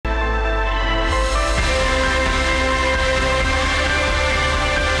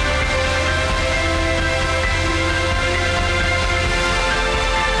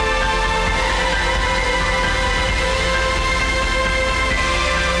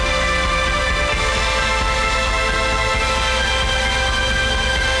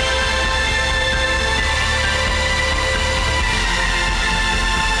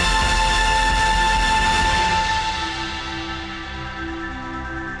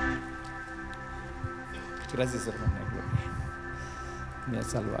Gracias, hermana Gloria. Me ha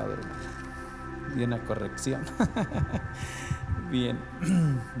salvado, hermana. Y una corrección. Bien,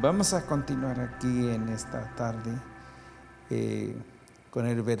 vamos a continuar aquí en esta tarde con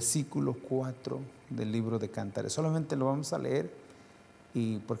el versículo 4 del libro de Cantares. Solamente lo vamos a leer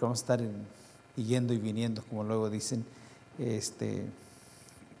y porque vamos a estar yendo y viniendo, como luego dicen,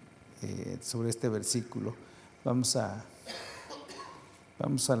 sobre este versículo. Vamos a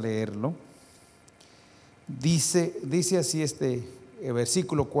leerlo. Dice así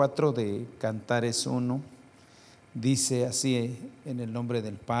versículo 4 de Cantares 1. Dice así: en el nombre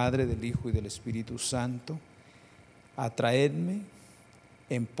del Padre, del Hijo y del Espíritu Santo. Atraedme,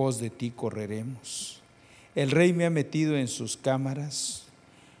 en pos de ti correremos. El Rey me ha metido en sus cámaras.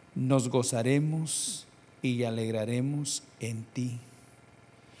 Nos gozaremos y alegraremos en ti.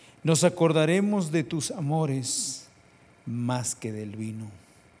 Nos acordaremos de tus amores más que del vino.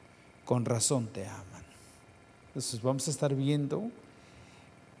 Con razón te aman. Entonces vamos a estar viendo.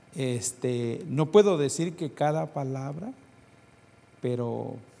 No puedo decir que cada palabra,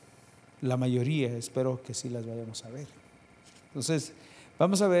 pero la mayoría espero que sí las vayamos a ver. Entonces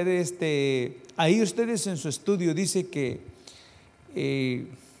vamos a ver, ahí ustedes en su estudio dice que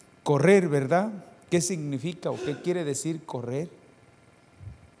correr, ¿verdad? ¿Qué significa o qué quiere decir correr?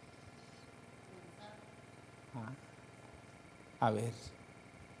 A ver.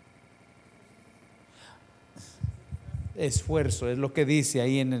 Esfuerzo, es lo que dice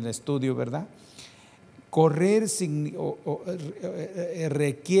ahí en el estudio, ¿verdad? Correr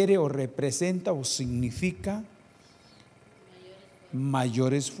requiere o representa o significa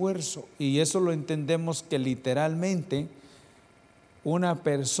mayor esfuerzo. Y eso lo entendemos que literalmente una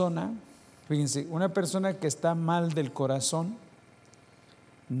persona, fíjense, una persona que está mal del corazón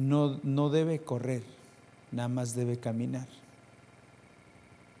no debe correr, nada más debe caminar.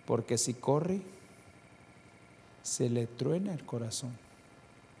 Porque si corre, se le truena el corazón.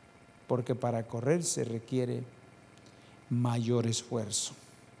 Porque para correr se requiere mayor esfuerzo.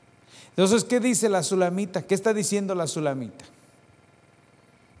 Entonces, ¿qué dice la Sulamita? ¿Qué está diciendo la Sulamita?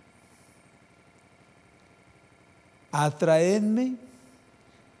 Atraedme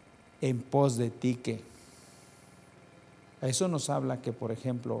en pos de ti. ¿Qué? Eso nos habla que, por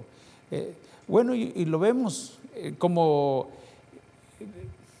ejemplo, bueno, y lo vemos como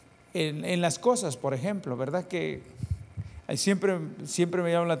en las cosas, por ejemplo, ¿verdad? Que siempre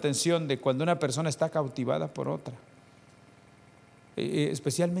me llama la atención de cuando una persona está cautivada por otra,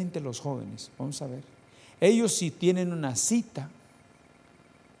 especialmente los jóvenes. Vamos a ver, ellos si tienen una cita,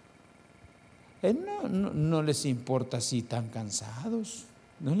 no les importa si están cansados,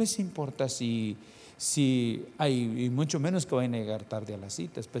 no les importa si hay, y mucho menos que vayan a llegar tarde a la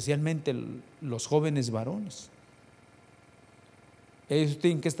cita, especialmente los jóvenes varones. Ellos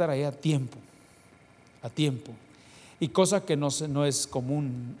tienen que estar ahí a tiempo, y cosa que no es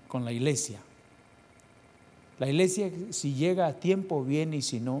común con la iglesia. La iglesia, si llega a tiempo, viene, y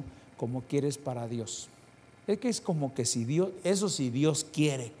si no, como quieres para Dios. Es que es como que si Dios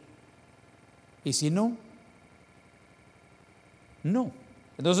quiere, y si no, no.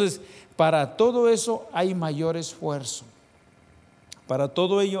 Entonces, para todo eso hay mayor esfuerzo. Para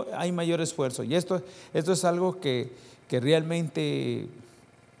todo ello hay mayor esfuerzo. Y esto es algo que realmente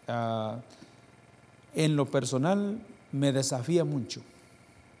en lo personal me desafía mucho.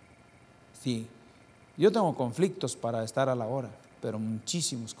 Sí, yo tengo conflictos para estar a la hora, pero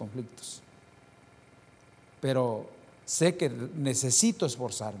muchísimos conflictos. Pero sé que necesito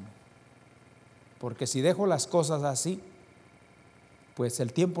esforzarme, porque si dejo las cosas así, pues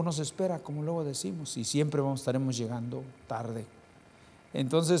el tiempo nos espera, como luego decimos, y siempre estaremos llegando tarde.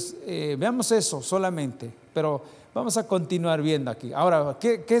 Entonces, veamos eso solamente, pero vamos a continuar viendo aquí. Ahora,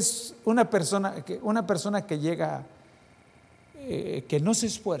 ¿qué es una persona que llega, que no se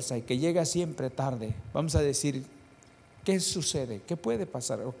esfuerza y que llega siempre tarde? Vamos a decir, ¿qué sucede? ¿Qué puede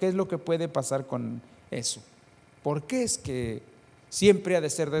pasar? ¿O qué es lo que puede pasar con eso? ¿Por qué es que siempre ha de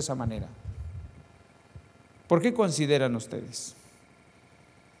ser de esa manera? ¿Por qué consideran ustedes?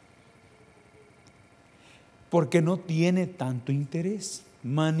 Porque no tiene tanto interés,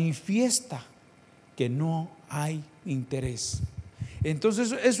 manifiesta que no hay interés.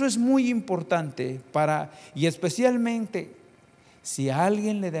 Entonces eso es muy importante y especialmente si a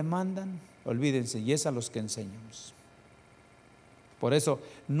alguien le demandan, olvídense, y es a los que enseñamos. Por eso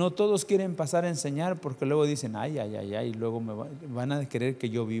no todos quieren pasar a enseñar, porque luego dicen, ay, y luego van a querer que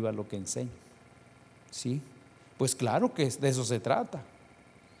yo viva lo que enseño. ¿Sí? Pues claro que de eso se trata.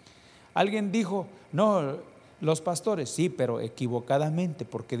 Alguien dijo, no, Los pastores, sí, pero equivocadamente,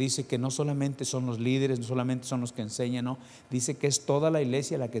 porque dice que no solamente son los líderes, no solamente son los que enseñan, no, dice que es toda la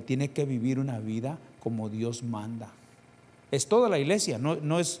iglesia la que tiene que vivir una vida como Dios manda. Es toda la iglesia,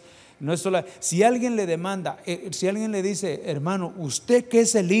 no es sola. Si alguien le demanda, si alguien le dice, hermano, usted que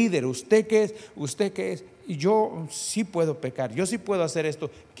es el líder, usted que es, y yo sí puedo pecar, yo sí puedo hacer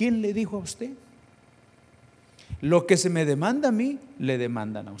esto, ¿quién le dijo a usted? Lo que se me demanda a mí, le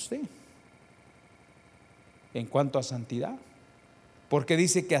demandan a usted. En cuanto a santidad, porque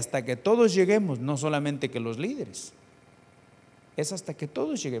dice que hasta que todos lleguemos, no solamente que los líderes, es hasta que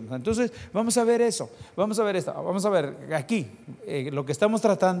todos lleguemos. Entonces vamos a ver eso, vamos a ver esto, vamos a ver aquí, lo que estamos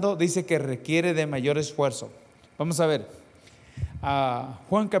tratando dice que requiere de mayor esfuerzo. Vamos a ver a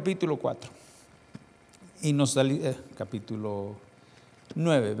Juan capítulo 4 y nos capítulo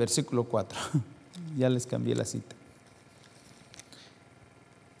 9 versículo 4. Ya les cambié la cita.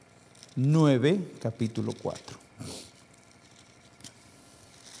 9 capítulo 4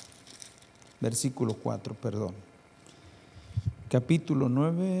 versículo 4, perdón. Capítulo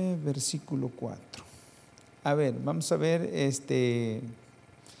 9 versículo 4. A ver, vamos a ver,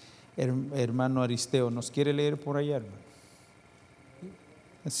 hermano Aristeo, ¿nos quiere leer por allá, hermano?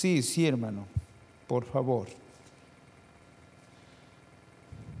 Sí, hermano, por favor.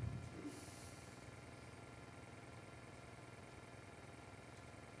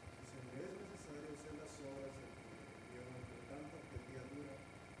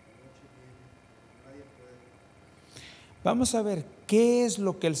 Vamos a ver qué es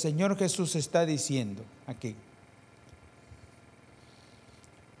lo que el Señor Jesús está diciendo aquí.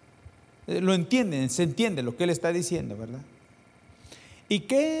 Lo entienden, se entiende lo que Él está diciendo, ¿verdad? ¿Y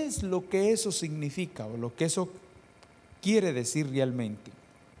qué es lo que eso significa o lo que eso quiere decir realmente?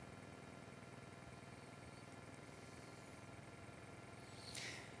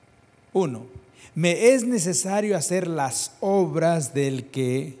 Uno, me es necesario hacer las obras del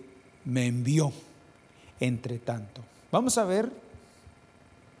que me envió. Entre tanto, vamos a ver.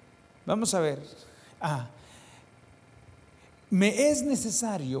 Me es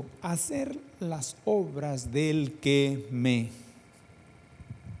necesario hacer las obras del que me.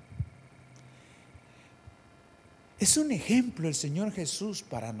 ¿Es un ejemplo el Señor Jesús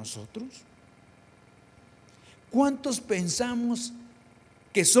para nosotros? ¿Cuántos pensamos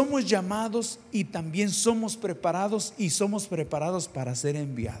que somos llamados y también somos preparados y somos preparados para ser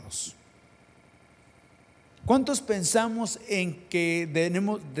enviados? ¿Cuántos pensamos en que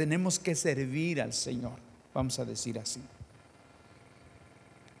tenemos que servir al Señor? Vamos a decir así.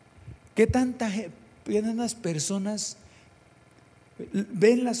 ¿Qué tantas personas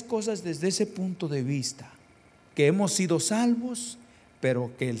ven las cosas desde ese punto de vista? Que hemos sido salvos,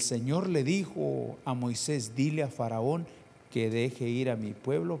 pero que el Señor le dijo a Moisés, dile a Faraón que deje ir a mi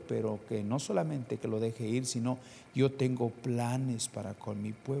pueblo, pero que no solamente que lo deje ir, sino yo tengo planes para con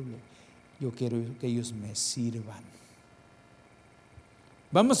mi pueblo. Yo quiero que ellos me sirvan.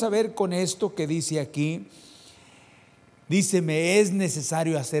 Vamos a ver con esto que dice aquí. Dice, me es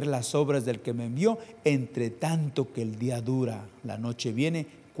necesario hacer las obras del que me envió, entre tanto que el día dura, la noche viene,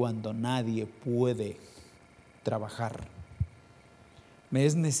 cuando nadie puede trabajar. Me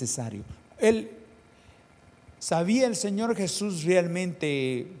es necesario. ¿Sabía el Señor Jesús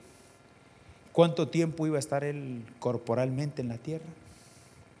realmente cuánto tiempo iba a estar Él corporalmente en la tierra?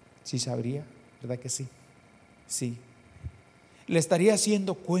 Sí sabría, ¿verdad que sí? Sí. Le estaría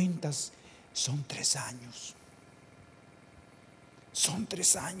haciendo cuentas, son 3 años. Son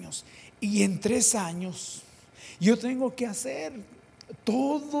 3 años. Y en 3 años yo tengo que hacer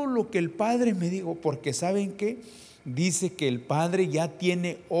todo lo que el Padre me dijo, porque ¿saben qué? Dice que el Padre ya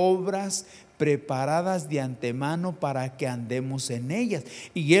tiene obras preparadas de antemano para que andemos en ellas.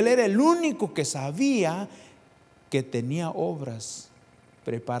 Y Él era el único que sabía que tenía obras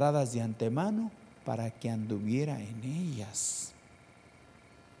preparadas de antemano para que anduviera en ellas.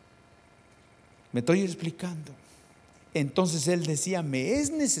 ¿Me estoy explicando? Entonces Él decía, me es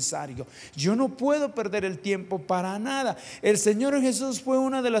necesario, yo no puedo perder el tiempo para nada. El Señor Jesús fue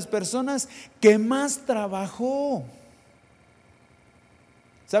una de las personas que más trabajó.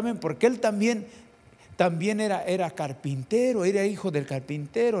 ¿Saben? Porque Él también era carpintero, era hijo del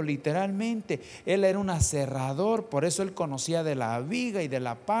carpintero, literalmente. Él era un aserrador, por eso Él conocía de la viga y de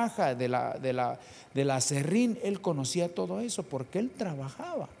la paja, de la aserrín. Él conocía todo eso porque Él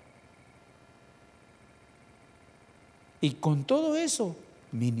trabajaba. Y con todo eso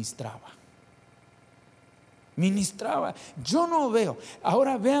ministraba. Yo no veo.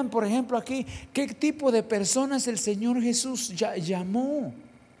 Ahora vean, por ejemplo, aquí qué tipo de personas el Señor Jesús llamó.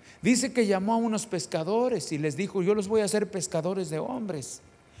 Dice que llamó a unos pescadores y les dijo, yo los voy a hacer pescadores de hombres.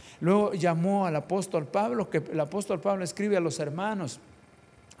 Luego llamó al apóstol Pablo, que el apóstol Pablo escribe a los hermanos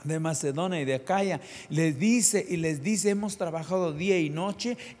de Macedonia y de Acaya, les dice, hemos trabajado día y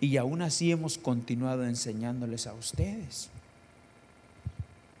noche y aún así hemos continuado enseñándoles a ustedes.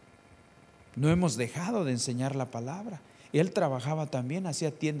 No hemos dejado de enseñar la palabra. Él trabajaba también,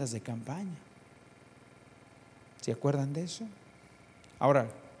 hacía tiendas de campaña. ¿Se acuerdan de eso? Ahora,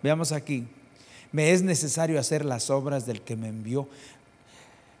 veamos aquí. Me es necesario hacer las obras del que me envió.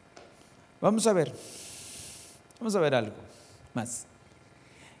 Vamos a ver algo más.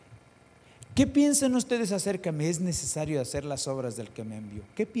 ¿Qué piensan ustedes acerca de me es necesario hacer las obras del que me envió?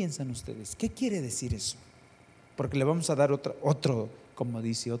 ¿Qué piensan ustedes? ¿Qué quiere decir eso? Porque le vamos a dar otro, como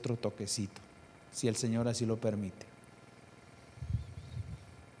dice, otro toquecito, si el Señor así lo permite.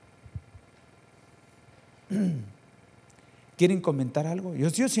 ¿Quieren comentar algo?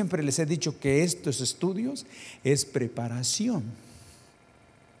 Yo siempre les he dicho que estos estudios es preparación.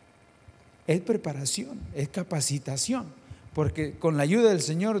 Es preparación, es capacitación. Porque con la ayuda del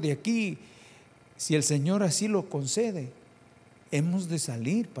Señor de aquí, si el Señor así lo concede, hemos de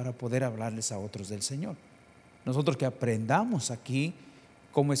salir para poder hablarles a otros del Señor. Nosotros que aprendamos aquí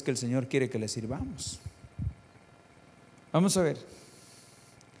cómo es que el Señor quiere que le sirvamos. Vamos a ver.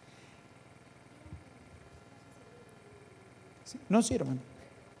 No, sí, hermano.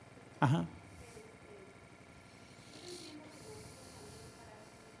 Ajá.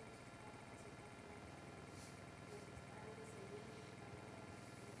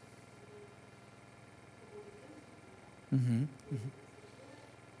 Uh-huh.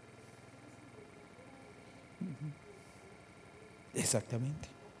 Exactamente.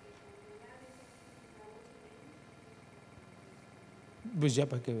 Pues ya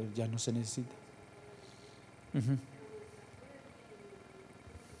para que ya no se necesita. Uh-huh.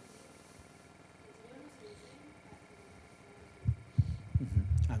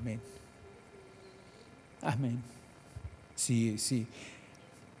 Uh-huh. Amén. Amén. Sí, sí.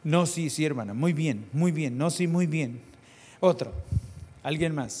 No, sí, sí, hermana. Muy bien, muy bien. No, sí, muy bien. Otro.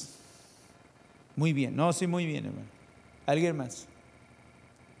 ¿Alguien más? Muy bien. No, sí, muy bien, hermano. ¿Alguien más?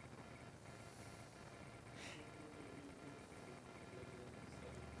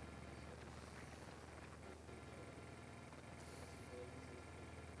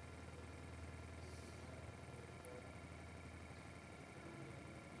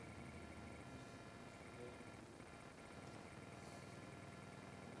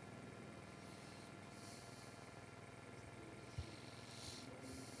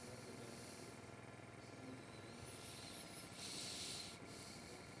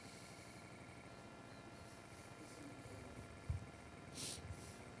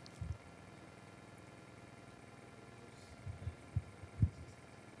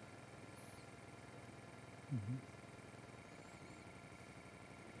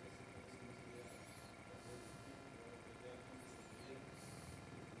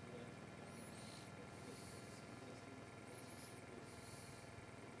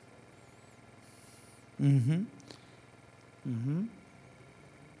 Uh-huh. Uh-huh.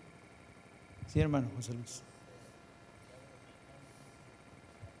 Sí, hermano José Luis.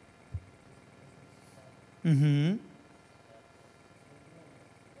 Uh-huh.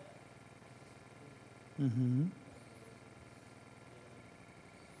 Uh-huh.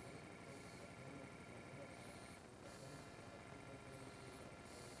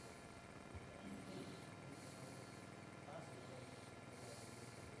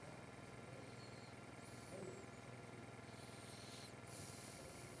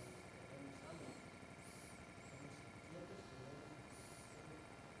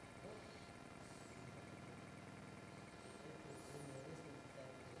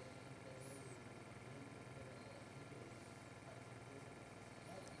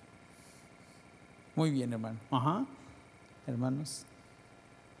 Muy bien, hermano. Ajá. Hermanos,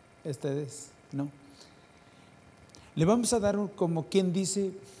 ustedes, ¿no? Le vamos a dar como quien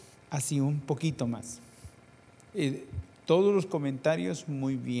dice así un poquito más. Todos los comentarios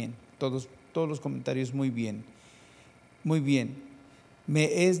muy bien, todos los comentarios muy bien, muy bien.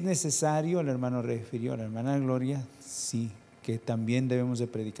 Me es necesario, el hermano refirió a la hermana Gloria, sí, que también debemos de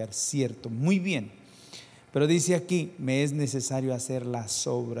predicar, cierto, muy bien. Pero dice aquí, me es necesario hacer las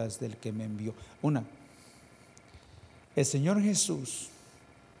obras del que me envió. El Señor Jesús,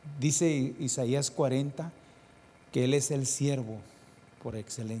 dice Isaías 40, que Él es el siervo por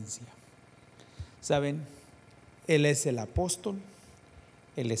excelencia. ¿Saben? Él es el apóstol,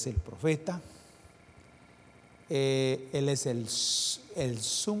 Él es el profeta, Él es el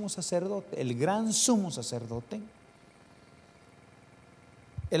sumo sacerdote, el gran sumo sacerdote.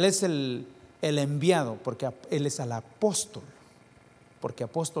 Él es el enviado, porque Él es el apóstol. porque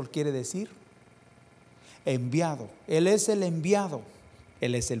apóstol quiere decir enviado. Él es el enviado,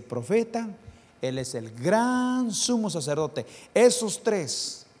 Él es el profeta, Él es el gran sumo sacerdote. Esos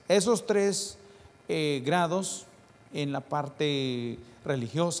tres grados en la parte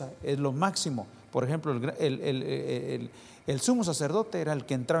religiosa es lo máximo. Por ejemplo, el sumo sacerdote era el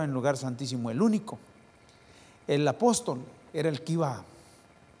que entraba en el lugar santísimo, el único. El apóstol era el que iba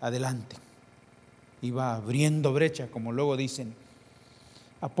adelante, iba abriendo brecha, como luego dicen,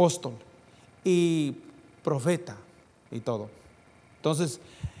 apóstol y profeta y todo. Entonces,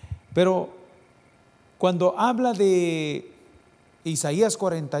 pero cuando habla de Isaías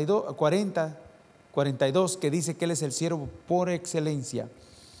 42, que dice que Él es el siervo por excelencia,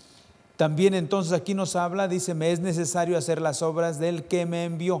 también entonces aquí nos habla, dice, me es necesario hacer las obras del que me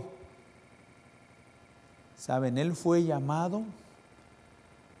envió. Saben, Él fue llamado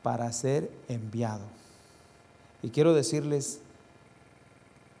para ser enviado. Y quiero decirles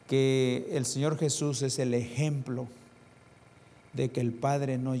que el Señor Jesús es el ejemplo de que el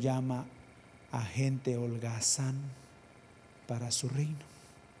Padre no llama a gente holgazán para su reino.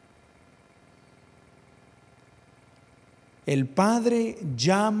 El Padre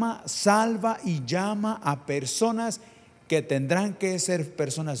llama, salva y llama a personas que tendrán que ser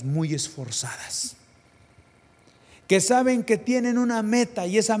personas muy esforzadas, que saben que tienen una meta,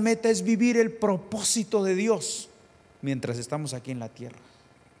 y esa meta es vivir el propósito de Dios mientras estamos aquí en la tierra.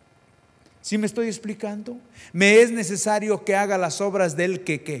 ¿Sí me estoy explicando? Me es necesario que haga las obras del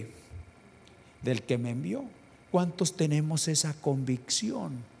que me envió. ¿Cuántos tenemos esa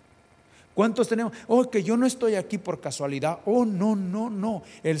convicción? ¿Cuántos tenemos? Que yo no estoy aquí por casualidad. No.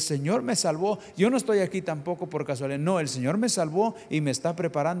 El Señor me salvó. Yo no estoy aquí tampoco por casualidad. No, el Señor me salvó y me está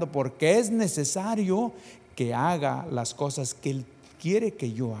preparando porque es necesario que haga las cosas que Él quiere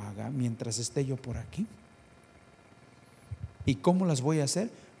que yo haga mientras esté yo por aquí. ¿Y cómo las voy a hacer?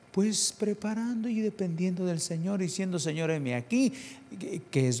 Pues preparando y dependiendo del Señor, diciendo: Señor, heme aquí.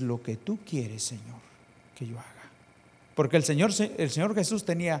 ¿Qué es lo que tú quieres, Señor, que yo haga? Porque el Señor Jesús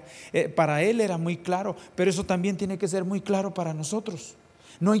tenía, para Él era muy claro, pero eso también tiene que ser muy claro para nosotros.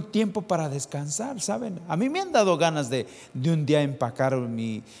 No hay tiempo para descansar, ¿saben? A mí me han dado ganas de un día empacar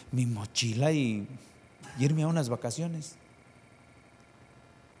mi mochila y irme a unas vacaciones,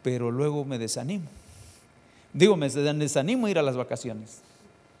 pero luego me desanimo. Me desanimo a ir a las vacaciones,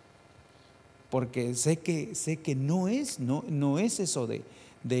 porque sé que no es eso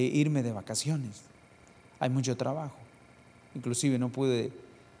de irme de vacaciones. Hay mucho trabajo. Inclusive no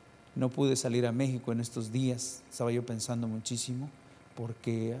pude salir a México en estos días. Estaba yo pensando muchísimo,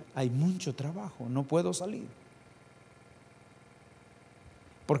 porque hay mucho trabajo. No puedo salir,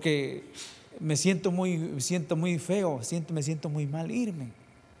 porque me siento muy feo, me siento muy mal irme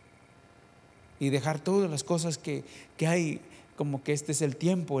y dejar todas las cosas que hay, como que este es el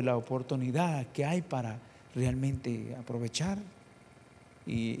tiempo y la oportunidad que hay para realmente aprovechar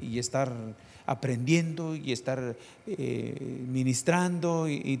y estar aprendiendo y estar ministrando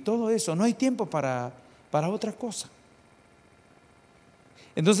y todo eso. No hay tiempo para otra cosa.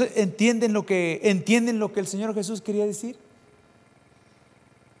 Entonces, ¿entienden lo que el Señor Jesús quería decir?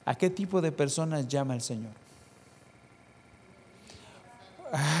 ¿A qué tipo de personas llama el Señor?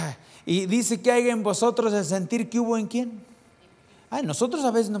 Y dice que hay en vosotros el sentir que hubo en quién. Nosotros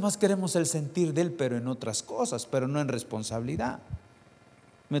a veces nomás queremos el sentir de Él, pero en otras cosas, pero no en responsabilidad.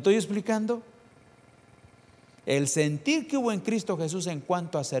 ¿Me estoy explicando? El sentir que hubo en Cristo Jesús en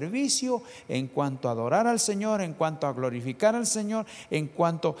cuanto a servicio, en cuanto a adorar al Señor, en cuanto a glorificar al Señor, en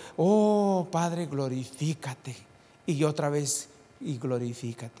cuanto, Padre, glorifícate. Y otra vez, y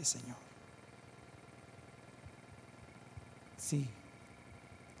glorifícate, Señor. Sí.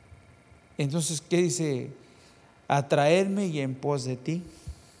 Entonces, ¿qué dice? Atraerme y en pos de ti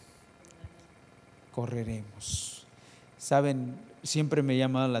correremos. Saben, siempre me ha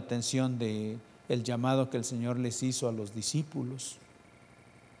llamado la atención de el llamado que el Señor les hizo a los discípulos.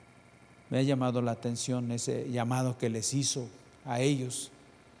 Me ha llamado la atención ese llamado que les hizo a ellos,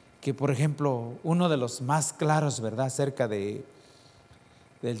 que por ejemplo, uno de los más claros, ¿verdad?, acerca del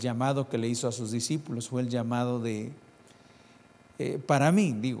llamado que le hizo a sus discípulos fue el llamado para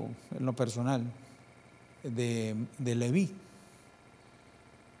mí, digo, en lo personal, de Leví.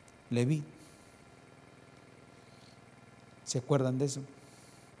 ¿Se acuerdan de eso?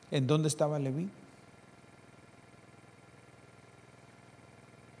 ¿En dónde estaba Leví?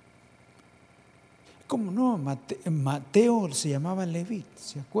 ¿Cómo no? Mateo se llamaba Leví,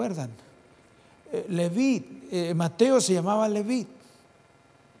 ¿se acuerdan? Mateo se llamaba Leví,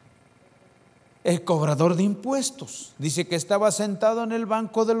 el cobrador de impuestos. Dice que estaba sentado en el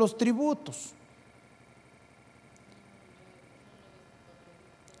banco de los tributos.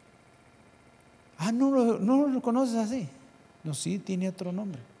 ¿No lo conoces así? No, sí, tiene otro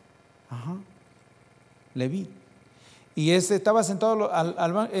nombre. Ajá, Leví. Y estaba sentado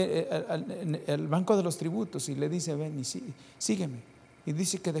en el banco de los tributos y le dice, ven y sígueme. Y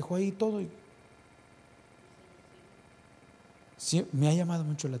dice que dejó ahí todo. Sí, me ha llamado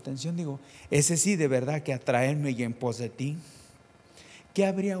mucho la atención. Digo, ese sí de verdad que atraerme y en pos de ti. ¿Qué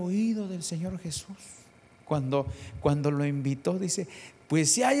habría oído del Señor Jesús? Cuando lo invitó, dice,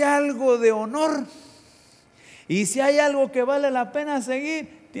 pues si hay algo de honor y si hay algo que vale la pena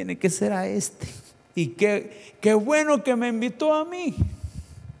seguir, tiene que ser a este. Y qué bueno que me invitó a mí,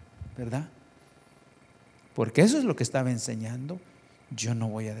 ¿verdad? Porque eso es lo que estaba enseñando. Yo no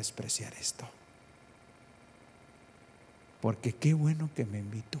voy a despreciar esto, porque qué bueno que me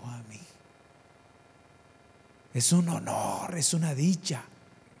invitó a mí. Es un honor, es una dicha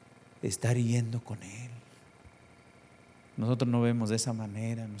estar yendo con Él. Nosotros no vemos de esa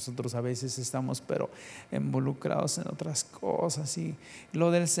manera. Nosotros a veces estamos pero involucrados en otras cosas y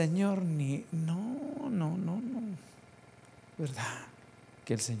lo del Señor no, ¿verdad?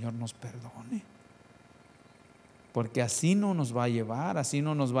 Que el Señor nos perdone, porque así no nos va a llevar, así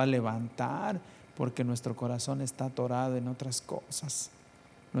no nos va a levantar, porque nuestro corazón está atorado en otras cosas.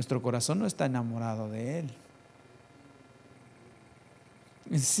 Nuestro corazón no está enamorado de Él.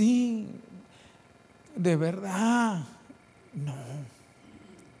 Sí, de verdad.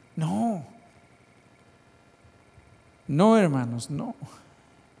 No, hermanos, no.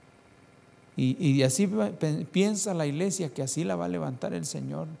 Y así piensa la iglesia que así la va a levantar el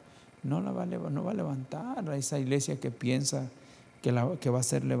Señor. No va a levantar a esa iglesia que piensa que va a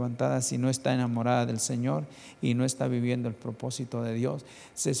ser levantada si no está enamorada del Señor y no está viviendo el propósito de Dios.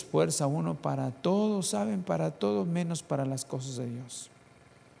 Se esfuerza uno para todo, saben, para todo menos para las cosas de Dios.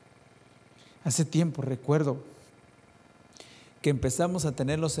 Hace tiempo recuerdo que empezamos a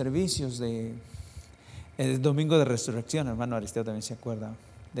tener los servicios el domingo de resurrección. Hermano Aristeo también se acuerda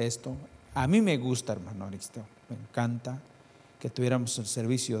de esto. A mí me gusta, hermano Aristeo, me encanta que tuviéramos el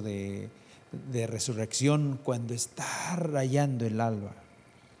servicio de resurrección cuando está rayando el alba.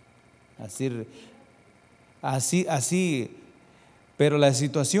 Así, pero la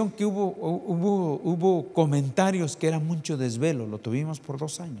situación que hubo comentarios que era mucho desvelo, lo tuvimos por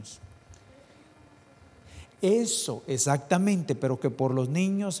 2 años. Eso, exactamente, pero que por los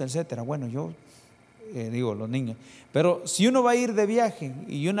niños, etcétera. Bueno, yo digo los niños, pero si uno va a ir de viaje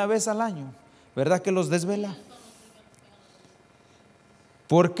y una vez al año, ¿verdad que los desvela?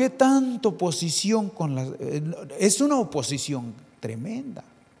 ¿Por qué tanta oposición con es una oposición tremenda?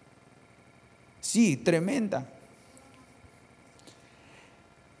 Sí, tremenda.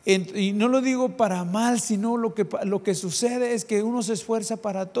 Y no lo digo para mal, sino lo que sucede es que uno se esfuerza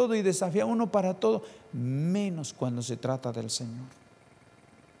para todo y desafía a uno para todo, menos cuando se trata del Señor.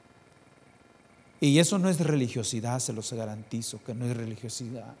 Y eso no es religiosidad, se los garantizo que no es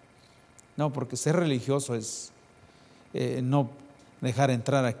religiosidad. No, porque ser religioso es no dejar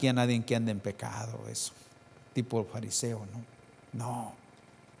entrar aquí a nadie que ande en pecado, eso, tipo fariseo, no,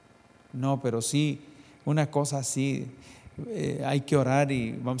 pero sí, una cosa así, hay que orar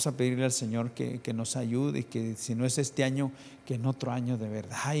y vamos a pedirle al Señor que nos ayude y que si no es este año, que en otro año de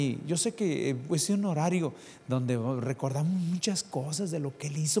verdad. Y yo sé que es un horario donde recordamos muchas cosas de lo que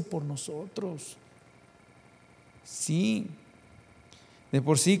Él hizo por nosotros. Sí, de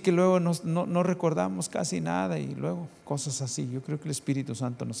por sí que luego no recordamos casi nada y luego cosas así. Yo creo que el Espíritu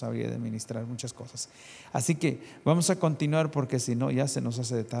Santo nos habría de ministrar muchas cosas. Así que vamos a continuar porque si no ya se nos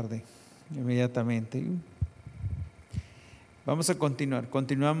hace de tarde inmediatamente. Vamos a continuar.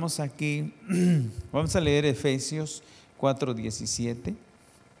 Continuamos aquí. Vamos a leer Efesios 4:17.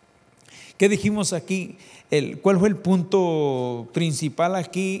 ¿Qué dijimos aquí? ¿Cuál fue el punto principal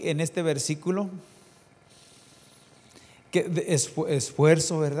aquí en este versículo?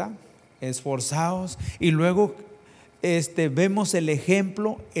 Esfuerzo, ¿verdad? Esforzaos. Y luego vemos el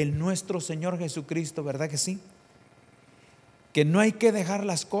ejemplo en nuestro Señor Jesucristo, ¿verdad que sí? Que no hay que dejar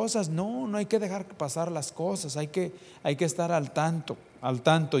las cosas, no hay que dejar pasar las cosas, hay que estar al tanto.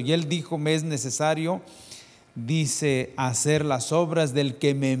 Y Él dijo, me es necesario, dice, hacer las obras del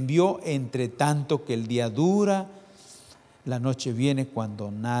que me envió, entre tanto que el día dura, la noche viene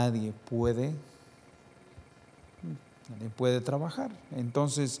cuando nadie puede trabajar.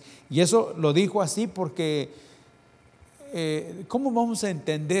 Entonces, y eso lo dijo así porque ¿cómo vamos a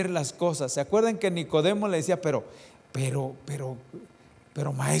entender las cosas? ¿Se acuerdan que Nicodemo le decía, pero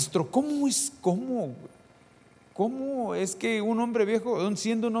maestro, ¿cómo es que un hombre viejo,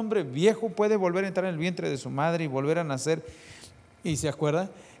 siendo un hombre viejo, puede volver a entrar en el vientre de su madre y volver a nacer? ¿Y se acuerda?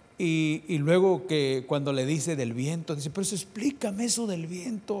 Y luego que cuando le dice del viento, dice, pero eso, explícame eso del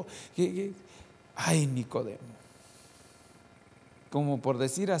viento. Ay, Nicodemo, como por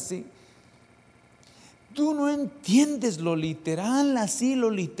decir así, tú no entiendes lo literal, así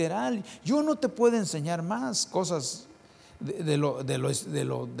lo literal. Yo no te puedo enseñar más cosas de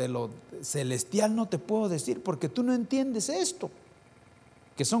lo celestial, no te puedo decir, porque tú no entiendes esto,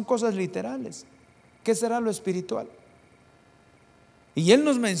 que son cosas literales. ¿Qué será lo espiritual? Y él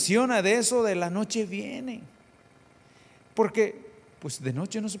nos menciona de eso, de la noche viene, porque pues de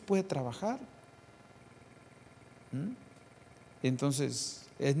noche no se puede trabajar. Entonces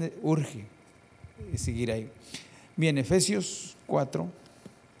urge seguir ahí. Bien, Efesios 4,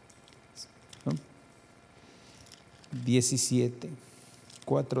 ¿no? 17,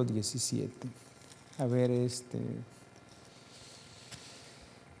 4, 17. A ver,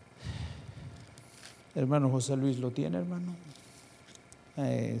 hermano José Luis, ¿lo tiene, hermano?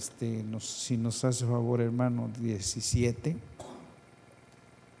 Si nos hace favor, hermano, 17.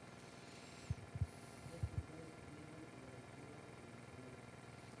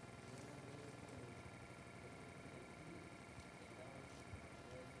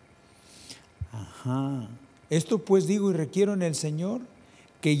 Ajá. Esto pues digo y requiero en el Señor,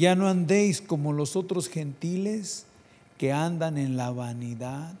 que ya no andéis como los otros gentiles que andan en la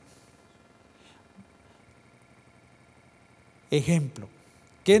vanidad. Ejemplo.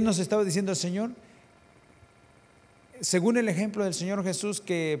 ¿Qué nos estaba diciendo el Señor? Según el ejemplo del Señor Jesús,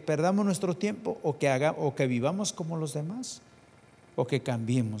 que perdamos nuestro tiempo o que vivamos como los demás, o que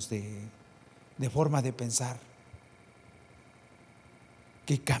cambiemos de forma de pensar.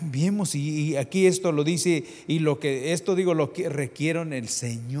 Que cambiemos, y aquí esto lo dice, y lo que requiero en el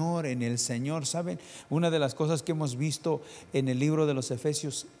Señor, ¿saben? Una de las cosas que hemos visto en el libro de los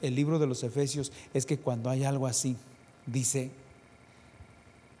Efesios, es que cuando hay algo así, dice,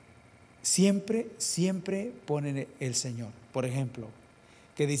 siempre ponen el Señor. Por ejemplo,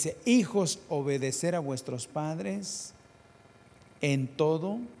 que dice, hijos, obedecer a vuestros padres en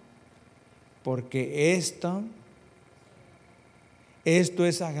todo, porque esto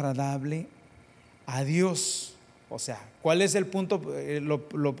es agradable a Dios. O sea, ¿cuál es el punto?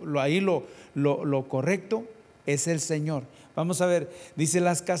 Lo correcto es el Señor. Vamos a ver, dice,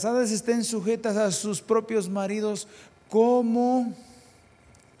 las casadas estén sujetas a sus propios maridos como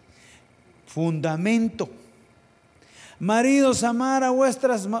fundamento. Maridos, amar a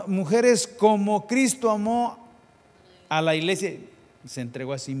vuestras mujeres como Cristo amó a la iglesia, se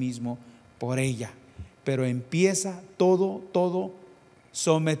entregó a sí mismo por ella. Pero empieza todo.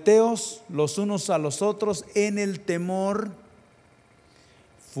 Someteos los unos a los otros en el temor,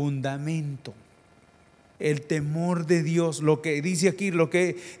 fundamento, el temor de Dios. Lo que dice aquí, lo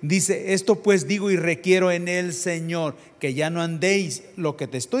que dice, esto pues digo y requiero en el Señor, que ya no andéis. Lo que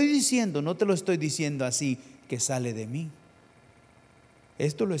te estoy diciendo, no te lo estoy diciendo así, que sale de mí.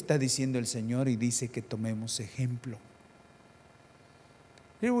 Esto lo está diciendo el Señor y dice que tomemos ejemplo.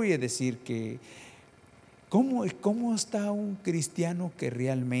 Le voy a decir que ¿cómo está un cristiano que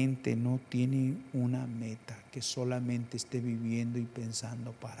realmente no tiene una meta, que solamente esté viviendo y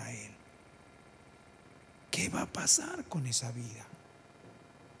pensando para él? ¿Qué va a pasar con esa vida?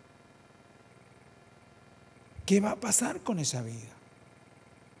 ¿Qué va a pasar con esa vida?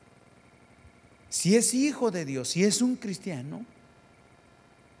 Si es hijo de Dios, si es un cristiano,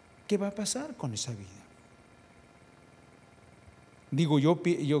 ¿qué va a pasar con esa vida? Digo,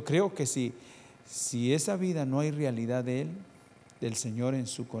 yo creo que si esa vida no hay realidad de él, del Señor en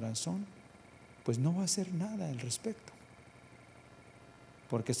su corazón, pues no va a hacer nada al respecto.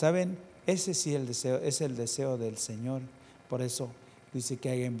 Porque saben, ese sí es el deseo del Señor. Por eso dice que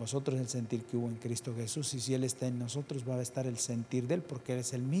hay en vosotros el sentir que hubo en Cristo Jesús. Y si Él está en nosotros, va a estar el sentir de Él, porque Él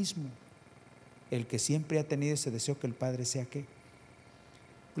es el mismo, el que siempre ha tenido ese deseo que el Padre sea ¿qué?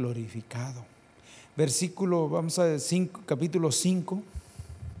 Glorificado. Versículo, vamos a ver, capítulo 5.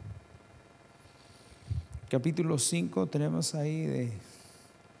 Capítulo 5 tenemos ahí de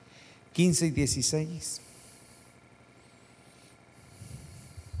 15 y 16.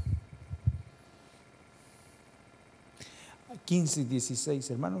 ...15 y 16,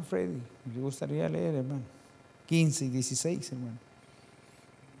 hermano Freddy, me gustaría leer, hermano. 15 y 16, hermano.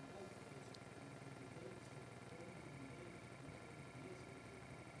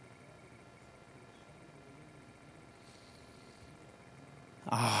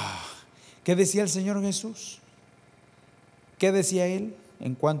 ¿Qué decía el Señor Jesús? ¿Qué decía Él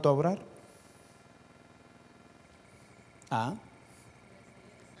en cuanto a orar?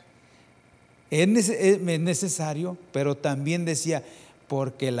 Es necesario, pero también decía,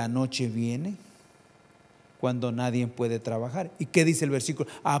 porque la noche viene cuando nadie puede trabajar. ¿Y qué dice el versículo?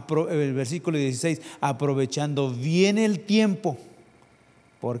 El versículo 16, aprovechando bien el tiempo,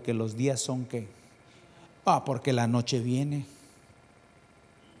 porque los días son ¿qué? Porque la noche viene.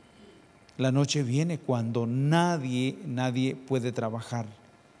 La noche viene cuando nadie puede trabajar.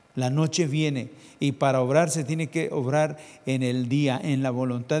 La noche viene y para obrar se tiene que obrar en el día, en la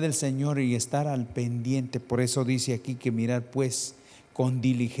voluntad del Señor y estar al pendiente. Por eso dice aquí que mirad pues con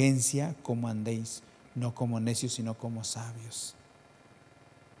diligencia como andéis, no como necios sino como sabios.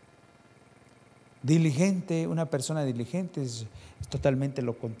 Diligente, una persona diligente es totalmente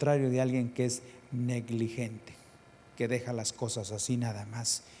lo contrario de alguien que es negligente, que deja las cosas así nada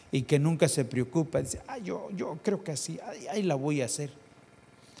más y que nunca se preocupa, dice, yo creo que así, ahí la voy a hacer.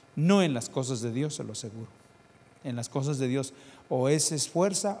 No en las cosas de Dios, se lo aseguro. En las cosas de Dios o se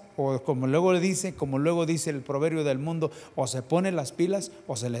esfuerza o como luego dice el proverbio del mundo, o se pone las pilas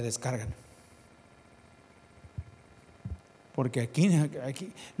o se le descargan. Porque aquí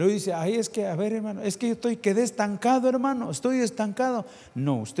luego dice, es que, a ver hermano, es que yo quedé estancado hermano, estoy estancado.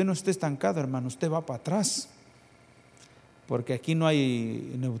 No, usted no está estancado hermano, usted va para atrás. Porque aquí no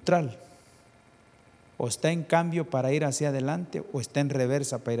hay neutral. O está en cambio para ir hacia adelante o está en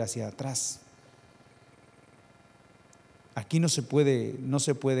reversa para ir hacia atrás. Aquí no se puede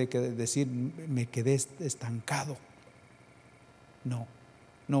decir me quedé estancado. No,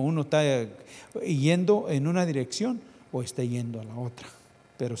 uno está yendo en una dirección o está yendo a la otra.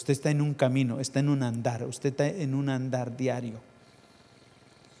 Pero usted está en un camino, está en un andar, usted está en un andar diario.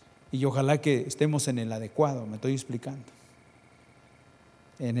 Y ojalá que estemos en el adecuado, me estoy explicando.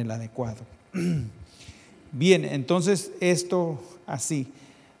 En el adecuado. Bien, entonces esto así.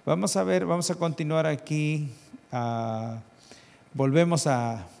 Vamos a continuar aquí. Volvemos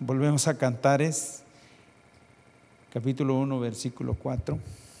a Cantares, capítulo 1, versículo 4.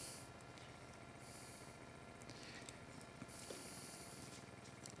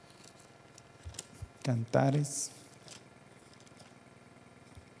 Cantares.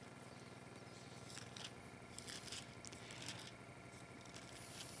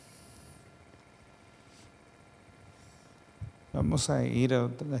 Vamos a ir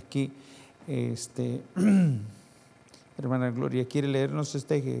aquí. Hermana Gloria, ¿quiere leernos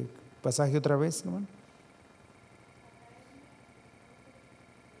este pasaje otra vez, hermano?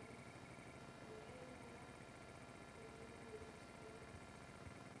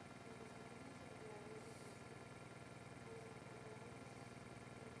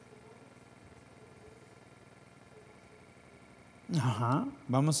 Ajá,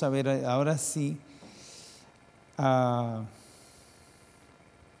 vamos a ver ahora sí.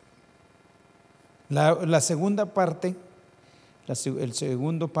 La segunda parte, el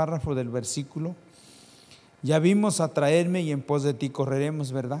segundo párrafo del versículo. Ya vimos atraerme y en pos de ti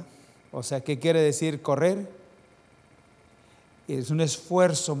correremos, ¿verdad? O sea, ¿qué quiere decir correr? Es un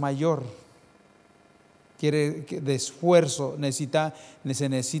esfuerzo mayor. De esfuerzo, se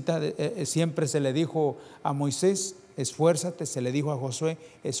necesita, siempre se le dijo a Moisés, esfuérzate, se le dijo a Josué,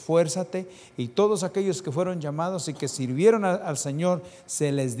 esfuérzate, y todos aquellos que fueron llamados y que sirvieron al Señor,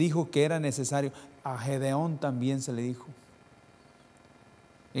 se les dijo que era necesario. A Gedeón también se le dijo.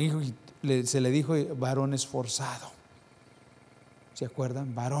 Se le dijo varón esforzado. ¿Se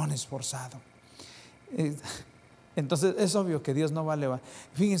acuerdan? Varón esforzado. Entonces es obvio que Dios no va a levantar.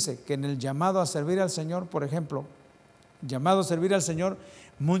 Fíjense que en el llamado a servir al Señor, por ejemplo, llamado a servir al Señor,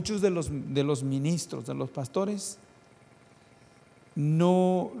 muchos de los ministros, de los pastores,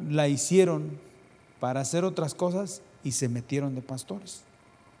 no la hicieron para hacer otras cosas y se metieron de pastores,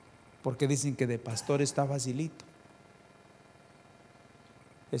 porque dicen que de pastor está facilito.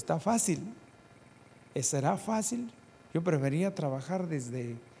 Está fácil. ¿Será fácil? Yo prefería trabajar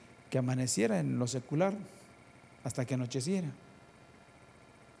desde que amaneciera en lo secular hasta que anocheciera.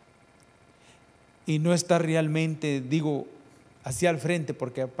 Y no está realmente, hacia el frente,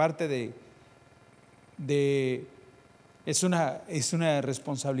 porque aparte es una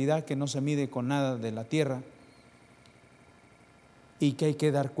responsabilidad que no se mide con nada de la tierra y que hay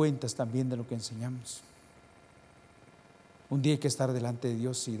que dar cuentas también de lo que enseñamos. Un día hay que estar delante de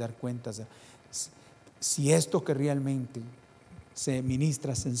Dios y dar cuentas de si esto que realmente se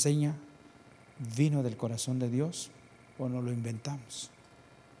ministra, se enseña, vino del corazón de Dios o no lo inventamos.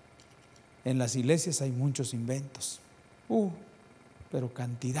 En las iglesias hay muchos inventos, pero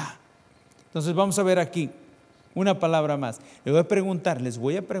cantidad. Entonces vamos a ver aquí una palabra más. Les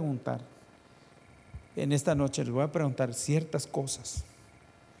voy a preguntar en esta noche, les voy a preguntar ciertas cosas,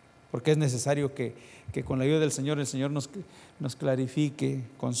 porque es necesario que con la ayuda del Señor, el Señor nos clarifique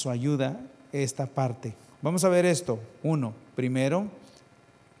con su ayuda esta parte. Vamos a ver esto. Primero,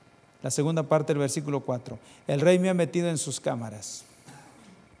 la segunda parte del versículo 4. El rey me ha metido en sus cámaras.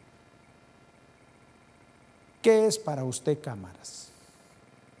 ¿Qué es para usted cámaras?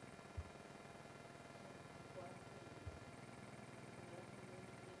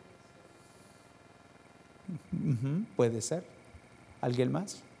 Puede ser. ¿Alguien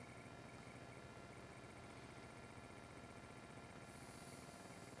más?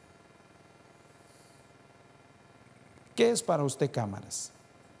 ¿Qué es para usted cámaras?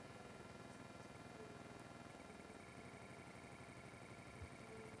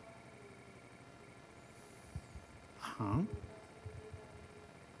 Ajá.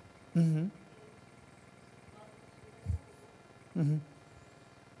 Ujú. Ujú.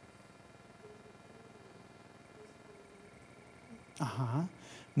 Ajá.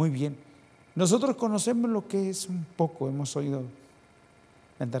 Muy bien. Nosotros conocemos lo que es un poco, hemos oído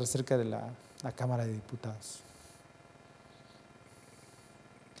andar cerca de la Cámara de Diputados.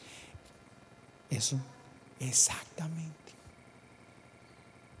 Eso, exactamente.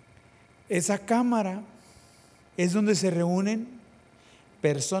 Esa cámara es donde se reúnen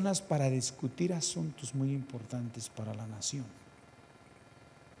personas para discutir asuntos muy importantes para la nación.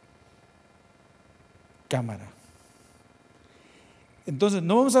 Cámara. Entonces,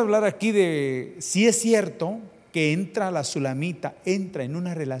 no vamos a hablar aquí de si es cierto que la sulamita, entra en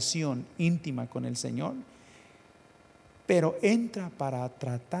una relación íntima con el Señor, pero entra para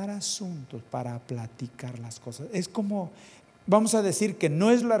tratar asuntos, para platicar las cosas. Es como, vamos a decir que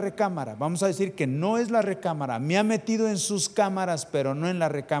no es la recámara, vamos a decir que no es la recámara, me ha metido en sus cámaras, pero no en la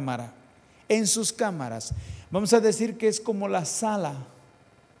recámara, en sus cámaras. Vamos a decir que es como la sala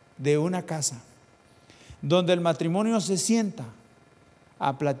de una casa, donde el matrimonio se sienta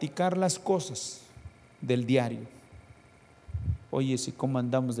a platicar las cosas del diario. Oye, si cómo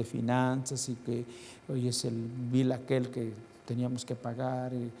andamos de finanzas, y que oye, es el bill aquel que teníamos que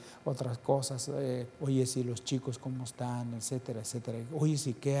pagar, y otras cosas. Oye, si los chicos cómo están, etcétera, etcétera. Oye,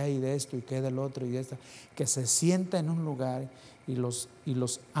 si qué hay de esto y qué del otro y de esto. Que se sienta en un lugar y los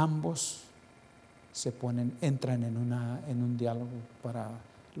ambos entran en un diálogo para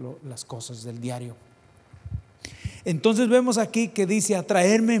las cosas del diario. Entonces vemos aquí que dice: a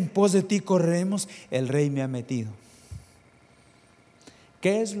traerme en pos de ti correremos, el Rey me ha metido.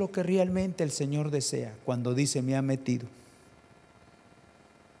 ¿Qué es lo que realmente el Señor desea cuando dice me ha metido?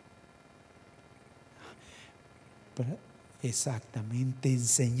 Exactamente,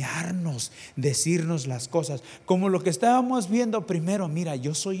 enseñarnos, decirnos las cosas, como lo que estábamos viendo primero. Mira,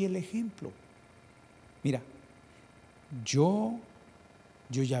 yo soy el ejemplo. Mira, yo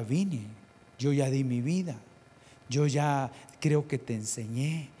ya vine, yo ya di mi vida, yo ya creo que te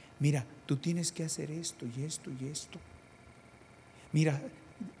enseñé. Mira, tú tienes que hacer esto y esto y esto. Mira,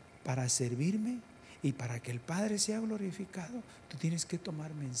 para servirme y para que el Padre sea glorificado, tú tienes que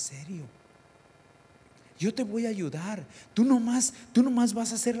tomarme en serio. Yo te voy a ayudar. Tú nomás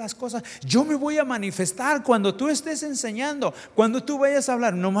vas a hacer las cosas. Yo me voy a manifestar cuando tú estés enseñando, cuando tú vayas a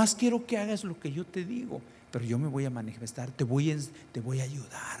hablar. Nomás quiero que hagas lo que yo te digo, pero yo me voy a manifestar. Te voy a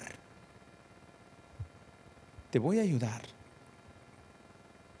ayudar. Te voy a ayudar.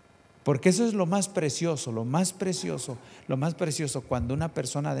 Porque eso es lo más precioso, cuando una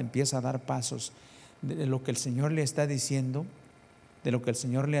persona empieza a dar pasos de lo que el Señor le está diciendo, de lo que el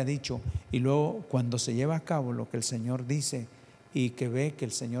Señor le ha dicho, y luego cuando se lleva a cabo lo que el Señor dice y que ve que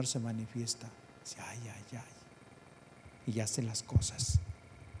el Señor se manifiesta, dice, ay, y hace las cosas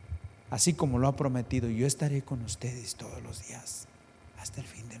así como lo ha prometido: yo estaré con ustedes todos los días hasta el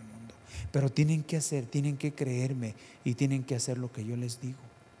fin del mundo. Pero tienen que creerme y tienen que hacer lo que yo les digo.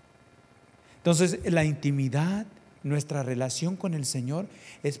 Entonces, la intimidad, nuestra relación con el Señor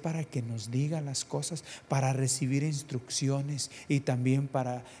es para que nos diga las cosas, para recibir instrucciones y también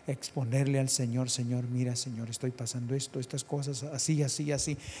para exponerle al Señor: Señor, mira, Señor, estoy pasando estas cosas, así, así,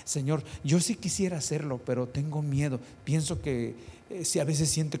 así. Señor, yo sí quisiera hacerlo, pero tengo miedo. Pienso que si a veces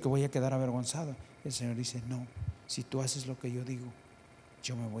siento que voy a quedar avergonzado. El Señor dice: no, si tú haces lo que yo digo,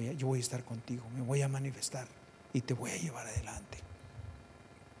 yo voy a estar contigo, me voy a manifestar y te voy a llevar adelante.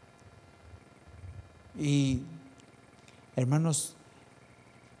 Y hermanos,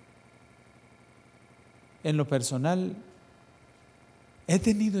 en lo personal he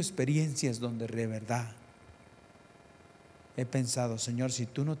tenido experiencias donde de verdad he pensado: Señor, si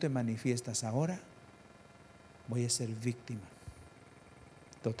tú no te manifiestas ahora, voy a ser víctima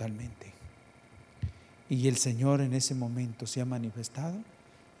totalmente. Y el Señor en ese momento se ha manifestado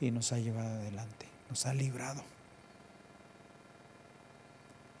y nos ha llevado adelante, nos ha librado.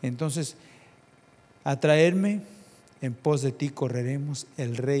 Entonces, a traerme en pos de ti correremos,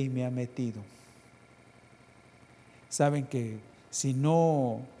 el Rey me ha metido. Saben que si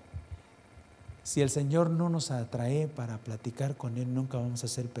el Señor no nos atrae para platicar con Él, nunca vamos a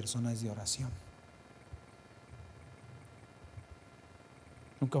ser personas de oración.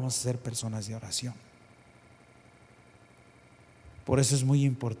 Nunca vamos a ser personas de oración. Por eso es muy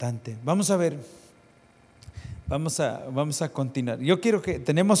importante. Vamos a ver Vamos a continuar. Yo quiero que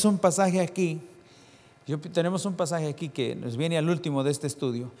tenemos un pasaje aquí. Tenemos un pasaje aquí que nos viene al último de este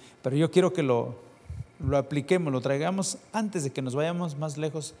estudio, pero yo quiero que lo apliquemos, lo traigamos antes de que nos vayamos más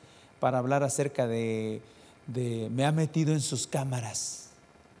lejos para hablar acerca de me ha metido en sus cámaras.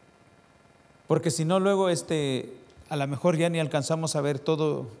 Porque si no, luego a lo mejor ya ni alcanzamos a ver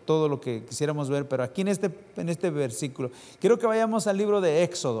todo lo que quisiéramos ver, pero aquí en este versículo, quiero que vayamos al libro de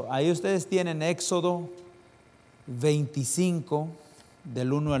Éxodo. Ahí ustedes tienen Éxodo 25,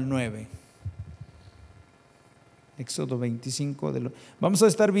 del 1 al 9. Éxodo 25. Vamos a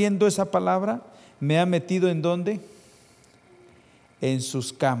estar viendo esa palabra. Me ha metido ¿en dónde? En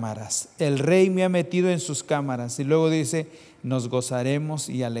sus cámaras. El rey me ha metido en sus cámaras. Y luego dice, nos gozaremos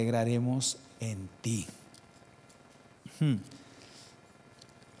y alegraremos en ti.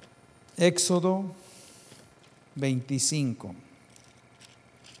 Éxodo 25.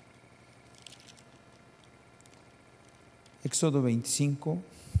 Éxodo 25,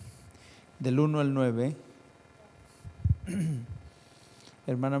 del 1 al 9.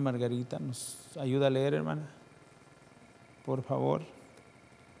 Hermana Margarita, ¿nos ayuda a leer, hermana? Por favor.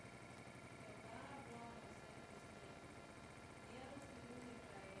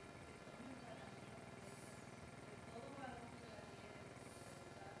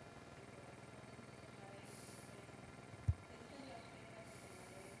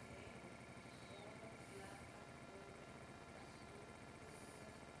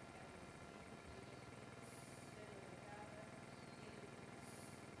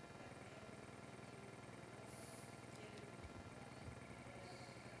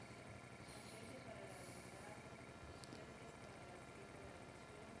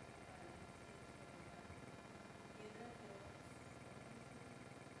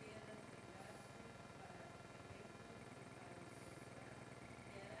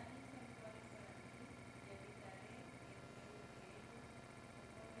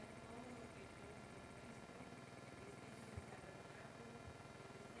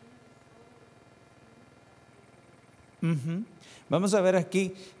 Vamos a ver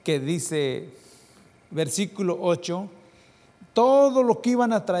aquí que dice, versículo 8, todo lo que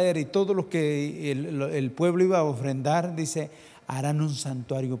iban a traer y todo lo que el pueblo iba a ofrendar, dice, harán un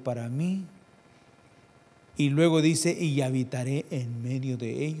santuario para mí. Y luego dice, y habitaré en medio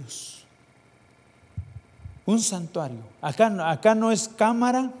de ellos. Un santuario. Acá no es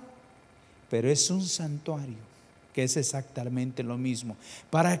cámara, pero es un santuario, que es exactamente lo mismo.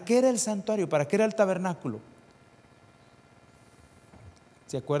 ¿Para qué era el santuario? ¿Para qué era el tabernáculo?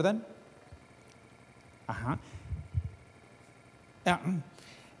 ¿Se acuerdan? Ajá.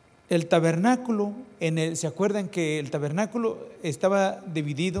 El tabernáculo, ¿se acuerdan que el tabernáculo estaba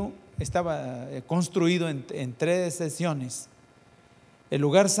dividido, estaba construido en 3 secciones? El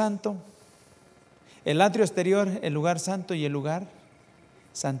lugar santo, el atrio exterior, el lugar santo y el lugar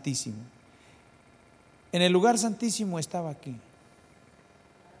santísimo. En el lugar santísimo estaba aquí.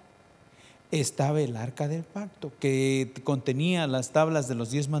 Estaba el arca del pacto, que contenía las tablas de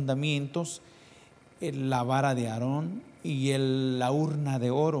los 10 mandamientos, la vara de Aarón y la urna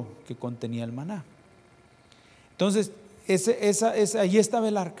de oro que contenía el maná. Entonces, allí estaba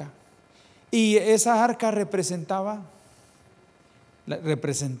el arca. Y esa arca representaba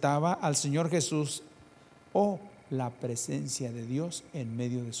al Señor Jesús, o la presencia de Dios en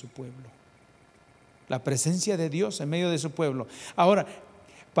medio de su pueblo. La presencia de Dios en medio de su pueblo. Ahora,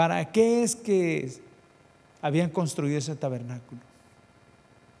 ¿para qué es que habían construido ese tabernáculo?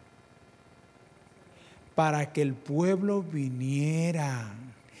 Para que el pueblo viniera.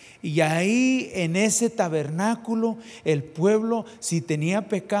 Y ahí en ese tabernáculo, el pueblo, si tenía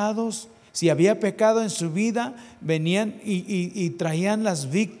pecados, si había pecado en su vida, venían y traían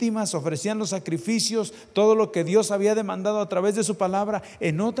las víctimas, ofrecían los sacrificios, todo lo que Dios había demandado a través de su palabra.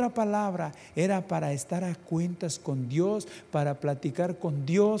 En otra palabra, era para estar a cuentas con Dios, para platicar con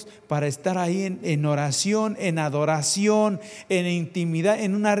Dios, para estar ahí en oración, en adoración, en intimidad,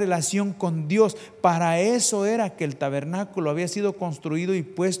 en una relación con Dios. Para eso era que el tabernáculo había sido construido y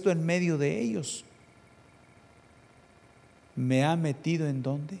puesto en medio de ellos. ¿Me ha metido en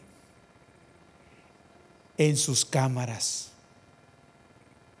dónde? En sus cámaras.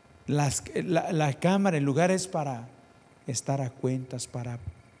 La cámara, el lugar es para estar a cuentas, para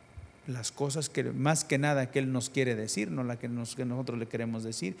las cosas que más que nada que Él nos quiere decir, no la que nosotros le queremos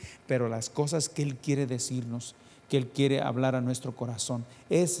decir, pero las cosas que Él quiere decirnos, que Él quiere hablar a nuestro corazón.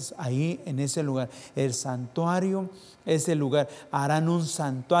 Es ahí en ese lugar. El santuario, ese lugar. Harán un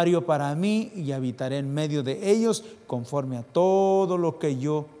santuario para mí y habitaré en medio de ellos conforme a todo lo que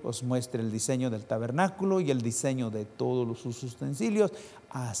yo os muestre. El diseño del tabernáculo y el diseño de todos sus utensilios.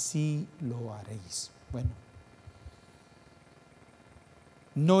 Así lo haréis. Bueno,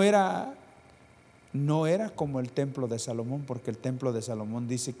 No era, no era como el templo de Salomón, porque el templo de Salomón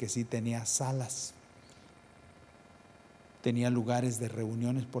dice que sí tenía salas, tenía lugares de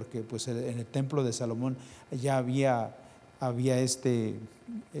reuniones, porque pues en el templo de Salomón ya había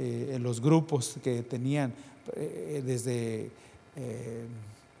los grupos que tenían desde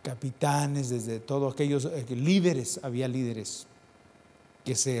capitanes, desde todos aquellos líderes, había líderes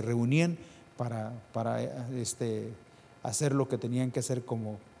que se reunían para hacer lo que tenían que hacer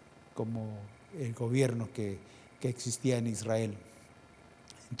como el gobierno que existía en Israel.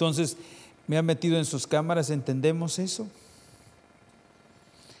 Entonces, me ha metido en sus cámaras, ¿entendemos eso?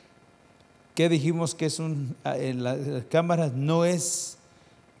 ¿Qué dijimos que es en las cámaras? No es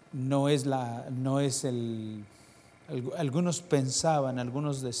algunos pensaban,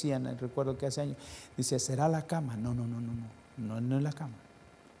 algunos decían, recuerdo que hace años, dice, ¿será la cama? No es la cama.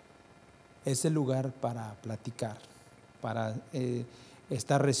 Es el lugar para platicar, para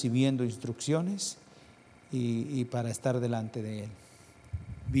estar recibiendo instrucciones y para estar delante de Él.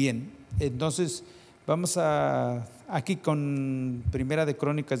 Bien, entonces vamos aquí con Primera de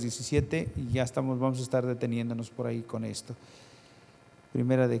Crónicas 17 y ya vamos a estar deteniéndonos por ahí con esto.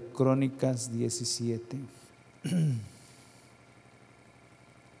 Primera de Crónicas 17,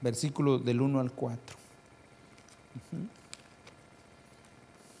 versículo del 1 al 4.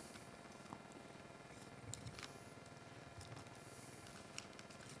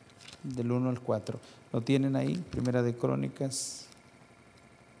 Del 1 al 4. ¿Lo tienen ahí? Primera de Crónicas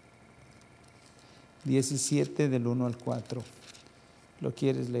 17 del 1 al 4. ¿Lo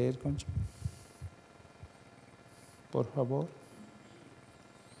quieres leer, Concha? Por favor.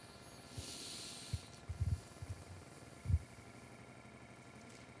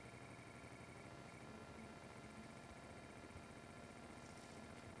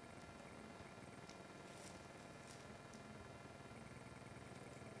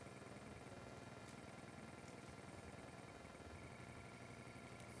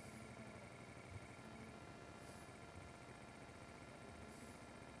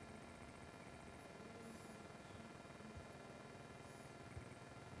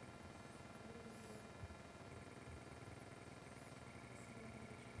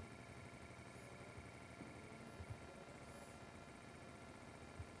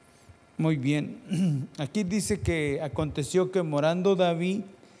 Muy bien, aquí dice que aconteció que morando David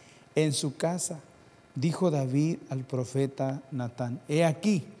en su casa, dijo David al profeta Natán, he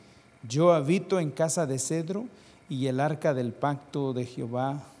aquí, yo habito en casa de cedro y el arca del pacto de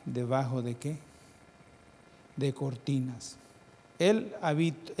Jehová debajo de ¿qué? De cortinas. Él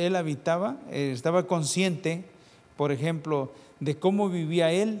habitaba, estaba consciente, por ejemplo, de cómo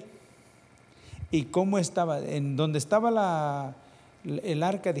vivía él y cómo estaba, en donde estaba el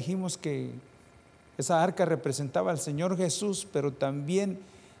arca. Dijimos que esa arca representaba al Señor Jesús, pero también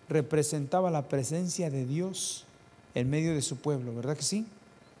representaba la presencia de Dios en medio de su pueblo, ¿verdad que sí?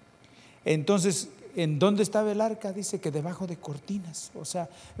 Entonces, ¿en dónde estaba el arca? Dice que debajo de cortinas. O sea,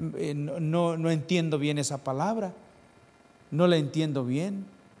 no entiendo bien esa palabra, no la entiendo bien,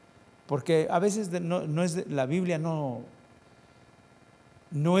 porque a veces no es la Biblia no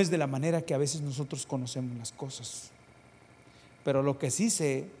es de la manera que a veces nosotros conocemos las cosas. Pero lo que sí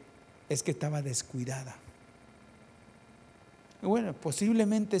sé es que estaba descuidada. Bueno,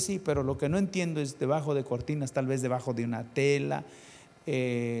 posiblemente sí, pero lo que no entiendo es debajo de cortinas, tal vez debajo de una tela.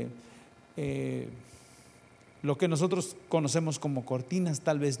 Lo que nosotros conocemos como cortinas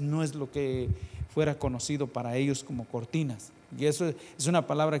tal vez no es lo que fuera conocido para ellos como cortinas. Y eso es una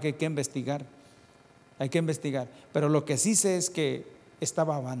palabra que hay que investigar. Hay que investigar. Pero lo que sí sé es que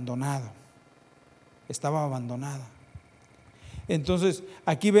estaba abandonado. Estaba abandonada. Entonces,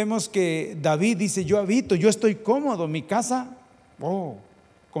 aquí vemos que David dice, yo habito, yo estoy cómodo, mi casa,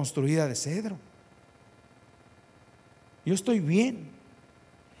 construida de cedro. Yo estoy bien.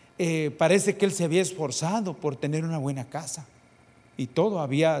 Parece que él se había esforzado por tener una buena casa. Y todo,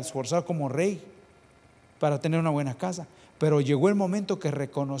 había esforzado como rey para tener una buena casa. Pero llegó el momento que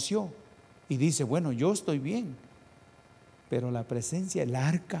reconoció y dice, bueno, yo estoy bien. Pero la presencia, el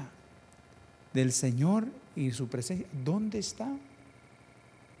arca del Señor y su presencia, ¿dónde está?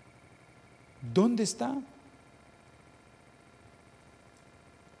 ¿Dónde está?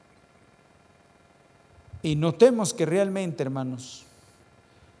 Y notemos que realmente, hermanos,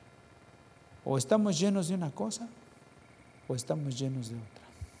 o estamos llenos de una cosa o estamos llenos de otra.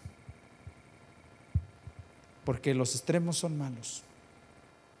 Porque los extremos son malos.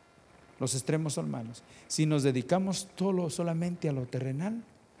 Los extremos son malos. Si nos dedicamos solamente a lo terrenal,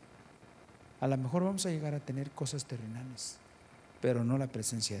 a lo mejor vamos a llegar a tener cosas terrenales, pero no la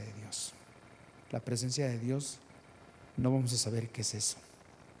presencia de Dios. La presencia de Dios no vamos a saber qué es eso.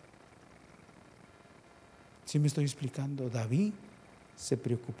 ¿Sí me estoy explicando? David se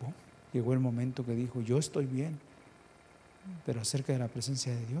preocupó. Llegó el momento que dijo: yo estoy bien, pero acerca de la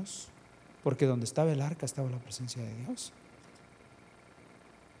presencia de Dios, porque donde estaba el arca estaba la presencia de Dios.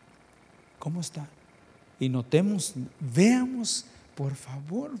 ¿Cómo está? Y notemos, veamos, por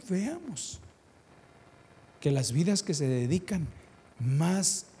favor, veamos que las vidas que se dedican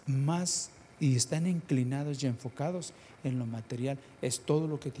más y están inclinados y enfocados en lo material, es todo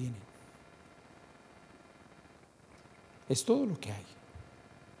lo que tienen. Es todo lo que hay.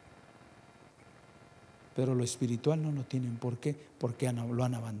 Pero lo espiritual no lo tienen. ¿Por qué? Porque lo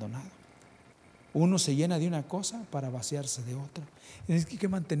han abandonado. Uno se llena de una cosa para vaciarse de otra. Es que hay que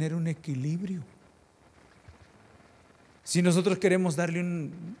mantener un equilibrio. Si nosotros queremos darle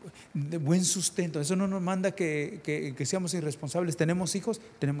un buen sustento, eso no nos manda que seamos irresponsables. Tenemos hijos,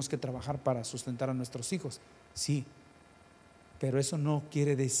 tenemos que trabajar para sustentar a nuestros hijos. Sí, pero eso no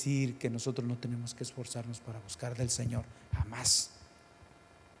quiere decir que nosotros no tenemos que esforzarnos para buscar del Señor. Jamás.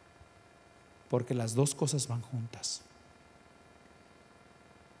 Porque las dos cosas van juntas.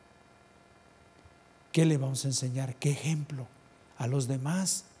 ¿Qué le vamos a enseñar? ¿Qué ejemplo a los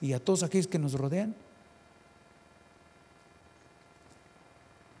demás y a todos aquellos que nos rodean?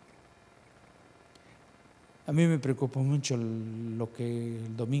 A mí me preocupó mucho lo que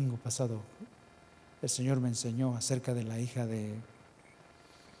el domingo pasado el Señor me enseñó acerca de la hija de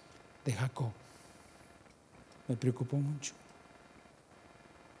Jacob. Me preocupó mucho.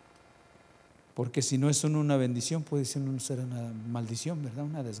 Porque si no es una bendición, puede ser una maldición, ¿verdad?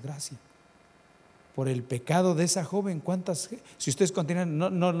 Una desgracia. Por el pecado de esa joven, si ustedes continúan,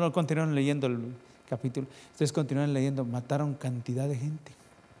 no continúan leyendo el capítulo, ustedes continúan leyendo, mataron cantidad de gente.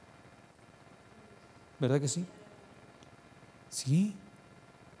 ¿Verdad que sí? Sí.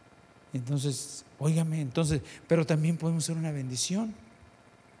 Entonces, óigame, pero también podemos ser una bendición,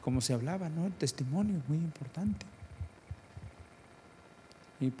 como se hablaba, ¿no? El testimonio es muy importante.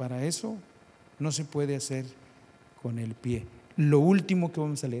 Y para eso no se puede hacer con el pie. Lo último que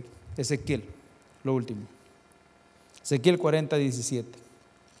vamos a leer, Ezequiel, lo último. Ezequiel 40:17.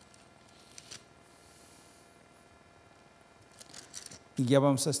 Y ya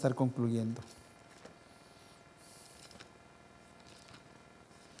vamos a estar concluyendo.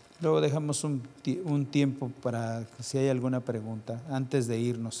 Luego dejamos un tiempo para si hay alguna pregunta antes de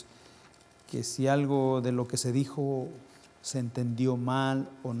irnos, que si algo de lo que se dijo se entendió mal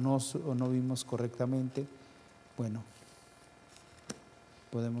o no vimos correctamente, bueno,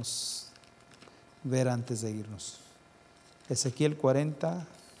 podemos ver antes de irnos. Ezequiel 40,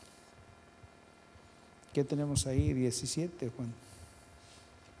 ¿qué tenemos ahí? 17, Juan.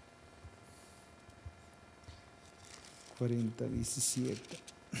 40:17.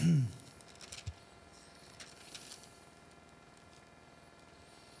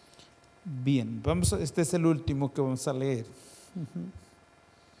 Bien, este es el último que vamos a leer.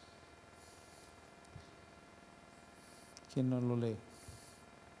 ¿Quién no lo lee?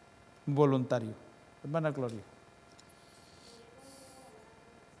 Un voluntario. Hermana Gloria.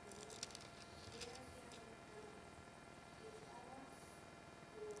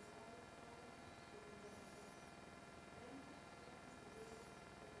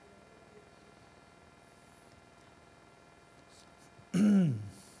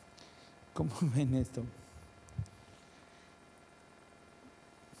 ¿Cómo ven esto?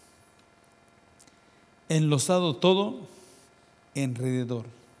 Enlosado todo alrededor.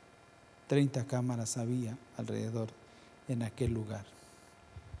 30 cámaras había alrededor en aquel lugar.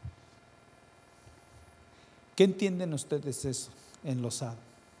 ¿Qué entienden ustedes eso? Enlosado.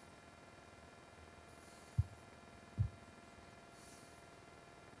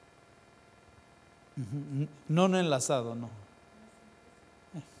 No enlazado, no.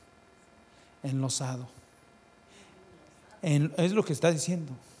 Enlosado. Es lo que está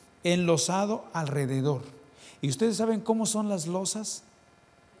diciendo. Enlosado alrededor. ¿Y ustedes saben cómo son las losas?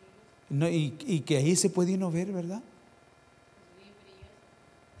 No, y que ahí se puede uno ver, ¿verdad?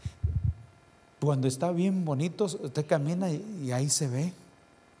 Cuando está bien bonito, usted camina y ahí se ve.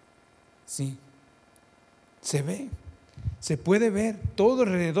 Sí, se ve. Se puede ver todo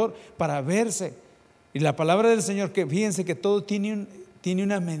alrededor para verse. Y la palabra del Señor, que fíjense que todo tiene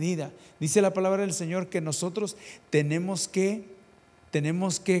una medida. Dice la palabra del Señor que nosotros tenemos que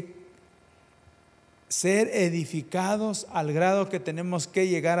ser edificados al grado que tenemos que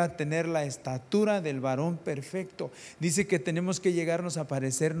llegar a tener la estatura del varón perfecto. Dice que tenemos que llegarnos a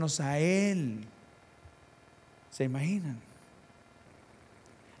parecernos a Él. ¿Se imaginan?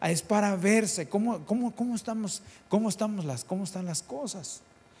 Es para verse cómo están las cosas.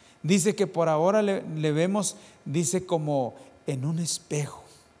 Dice que por ahora le vemos, dice, como en un espejo.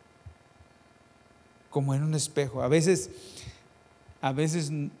 como en un espejo. A veces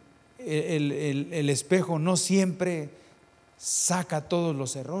el espejo no siempre saca todos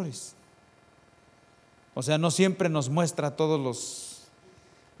los errores. O sea, no siempre nos muestra todos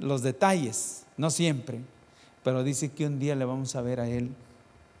los detalles, no siempre. Pero dice que un día le vamos a ver a Él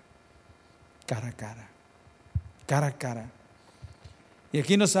cara a cara, cara a cara. Y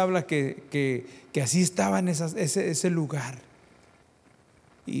aquí nos habla que así estaba en ese lugar.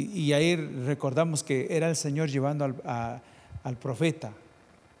 Y ahí recordamos que era el Señor llevando al profeta,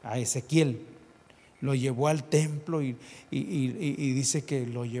 a Ezequiel. Lo llevó al templo y dice que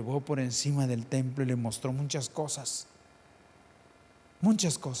lo llevó por encima del templo y le mostró muchas cosas.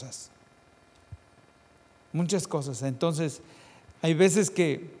 Muchas cosas. Muchas cosas. Entonces, hay veces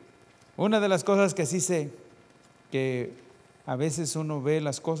que una de las cosas que sí sé, que a veces uno ve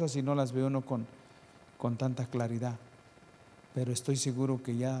las cosas y no las ve uno con tanta claridad. Pero estoy seguro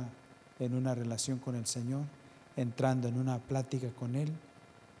que ya en una relación con el Señor, entrando en una plática con Él,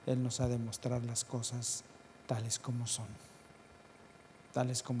 Él nos ha de mostrar las cosas tales como son.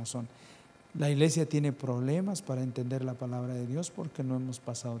 Tales como son. La iglesia tiene problemas para entender la palabra de Dios porque no hemos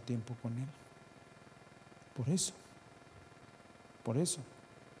pasado tiempo con Él. Por eso. Por eso.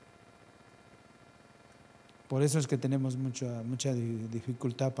 Por eso es que tenemos mucha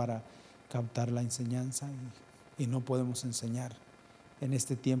dificultad para captar la enseñanza y no podemos enseñar. En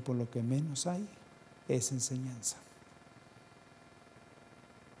este tiempo lo que menos hay es enseñanza.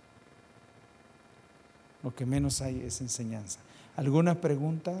 Lo que menos hay es enseñanza. ¿Alguna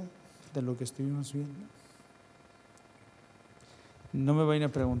pregunta de lo que estuvimos viendo? No me vayan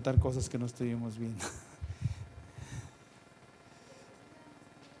a preguntar cosas que no estuvimos viendo.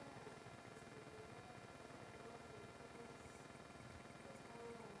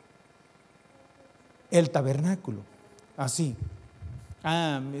 El tabernáculo, así.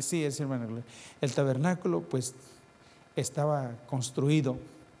 Sí, es hermano. El tabernáculo pues estaba construido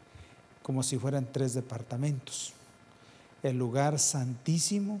como si fueran 3 departamentos. El lugar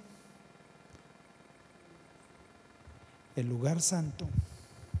santísimo, el lugar santo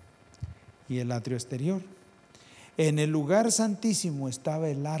y el atrio exterior. En el lugar santísimo estaba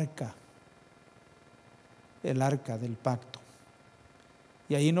el arca del pacto.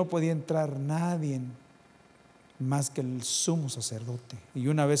 Y ahí no podía entrar nadie más que el sumo sacerdote, y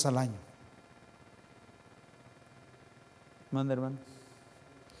una vez al año. Manda, hermano.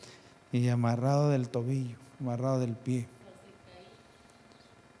 Y amarrado del tobillo, amarrado del pie.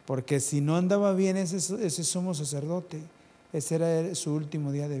 Porque si no andaba bien ese sumo sacerdote, ese era su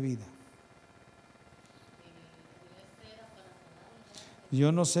último día de vida.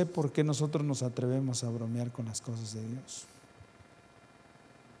 Yo no sé por qué nosotros nos atrevemos a bromear con las cosas de Dios.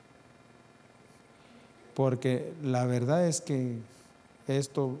 Porque la verdad es que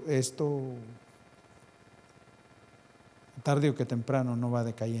esto tarde o que temprano no va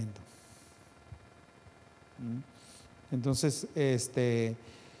decayendo. Entonces,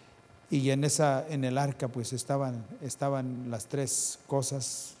 y en el arca pues estaban las 3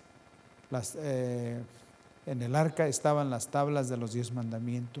 cosas. En el arca estaban las tablas de los 10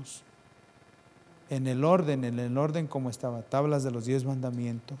 mandamientos. En el orden como estaba, tablas de los 10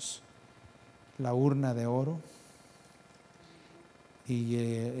 mandamientos, la urna de oro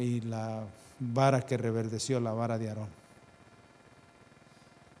y la vara que reverdeció, la vara de Aarón.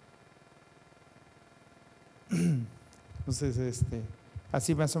 Entonces,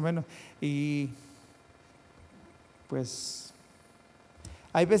 así más o menos. Y pues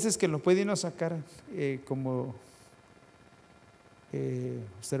hay veces que lo puede uno sacar como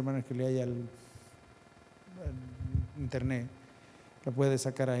usted, hermano, que le haya al internet, lo puede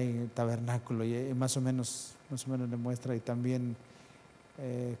sacar ahí en el tabernáculo y más o menos le muestra. Y también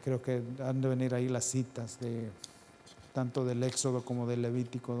creo que han de venir ahí las citas tanto del Éxodo como del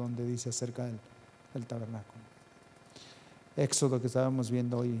Levítico, donde dice acerca del tabernáculo. Éxodo que estábamos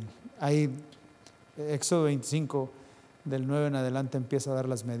viendo hoy, ahí Éxodo 25 del 9 en adelante empieza a dar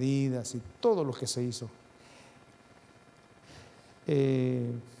las medidas y todo lo que se hizo.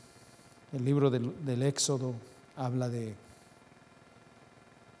 El libro del Éxodo habla de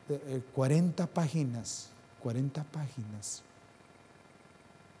 40 páginas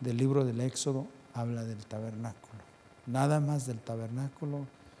del libro del Éxodo habla del tabernáculo, nada más del tabernáculo,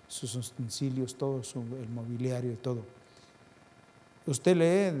 sus utensilios, todo el mobiliario y todo. Usted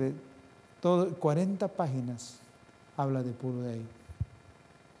lee de todo, 40 páginas habla de puro de ahí,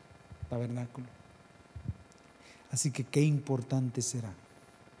 tabernáculo. Así que qué importante será,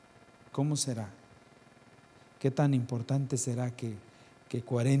 ¿cómo será? ¿Qué tan importante será que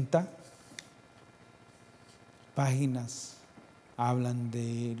 40 páginas hablan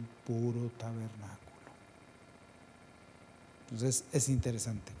del puro tabernáculo? Entonces es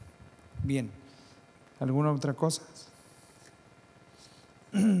interesante. Bien, ¿alguna otra cosa?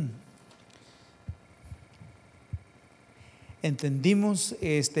 Entendimos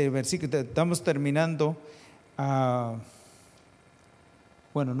este versículo, estamos terminando.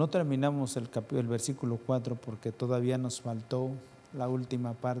 Bueno, no terminamos el versículo 4 porque todavía nos faltó la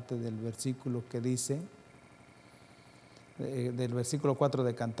última parte del versículo que dice, del versículo 4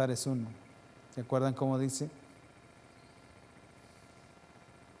 de Cantares 1. ¿Se acuerdan cómo dice?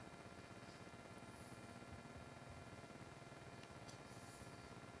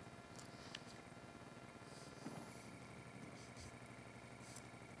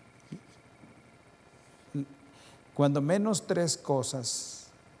 Cuando menos tres cosas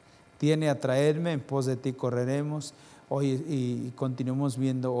tiene a traerme, en pos de ti correremos. Hoy y continuamos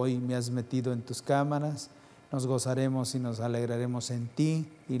viendo, hoy me has metido en tus cámaras, nos gozaremos y nos alegraremos en ti.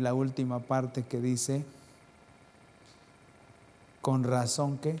 Y la última parte que dice, con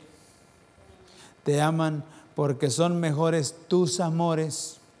razón que te aman porque son mejores tus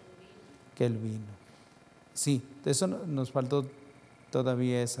amores que el vino. Sí, de eso nos faltó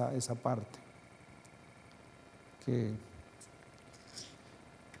todavía esa parte.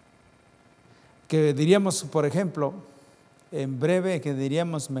 Que diríamos, por ejemplo, en breve, que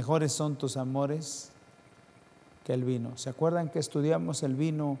diríamos mejores son tus amores que el vino. ¿Se acuerdan que estudiamos el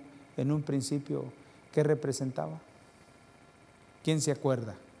vino en un principio? ¿Qué representaba? ¿Quién se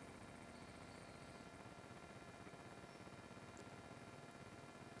acuerda?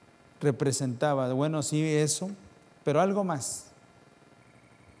 Representaba, bueno, sí, eso, pero algo más.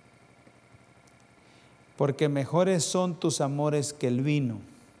 Porque mejores son tus amores que el vino.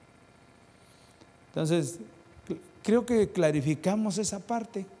 Entonces, creo que clarificamos esa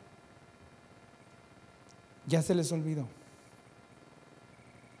parte. Ya se les olvidó.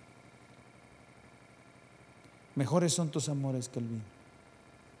 Mejores son tus amores que el vino.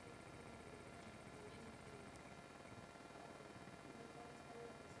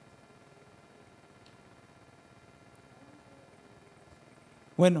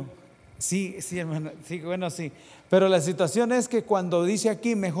 Bueno, sí, hermano, sí, bueno, sí. Pero la situación es que cuando dice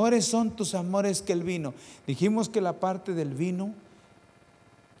aquí, mejores son tus amores que el vino, dijimos que la parte del vino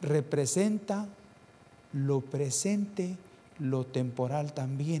representa lo presente, lo temporal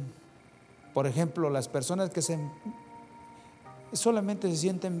también. Por ejemplo, las personas que solamente se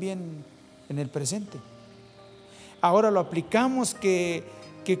sienten bien en el presente. Ahora lo aplicamos que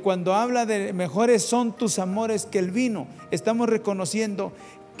cuando habla de mejores son tus amores que el vino, estamos reconociendo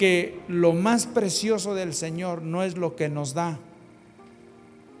que lo más precioso del Señor no es lo que nos da,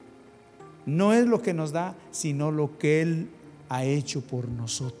 sino lo que Él ha hecho por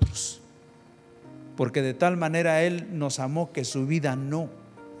nosotros. Porque de tal manera Él nos amó que su vida no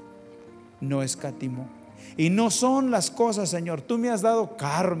escatimó. Y no son las cosas, Señor. Tú me has dado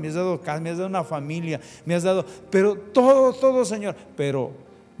carro, me has dado casa, me has dado una familia, me has dado, pero todo, Señor. Pero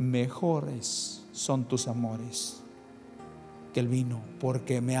mejores son tus amores que el vino,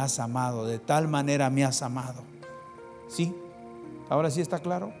 porque me has amado, de tal manera me has amado. ¿Sí? Ahora sí está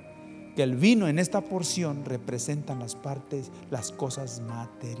claro que el vino en esta porción representan las partes, las cosas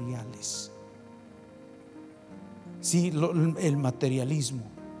materiales. Sí, el materialismo,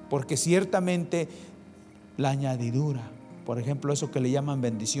 porque ciertamente la añadidura, por ejemplo, eso que le llaman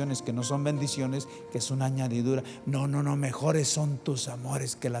bendiciones, que no son bendiciones, que es una añadidura. No, mejores son tus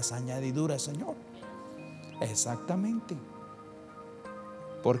amores que las añadiduras, Señor. Exactamente.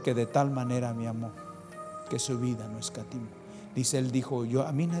 Porque de tal manera me amó que su vida no escatimó. Dice, Él dijo,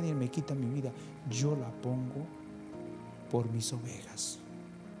 a mí nadie me quita mi vida, yo la pongo por mis ovejas,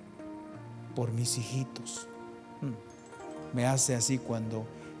 por mis hijitos. Me hace así cuando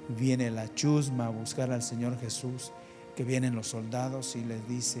viene la chusma a buscar al Señor Jesús, que vienen los soldados y les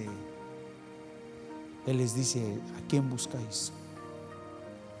dice, Él les dice, ¿a quién buscáis?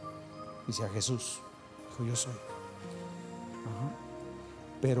 Dice, a Jesús. Dijo, yo soy.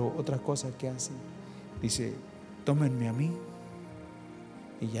 Pero otra cosa que hace, dice, tómenme a mí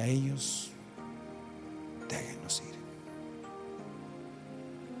y a ellos déjenlos ir.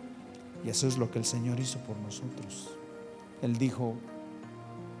 Y eso es lo que el Señor hizo por nosotros. Él dijo,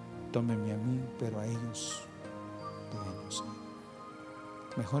 tómenme a mí, pero a ellos déjenlos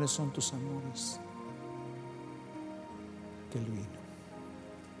ir. Mejores son tus amores que el vino,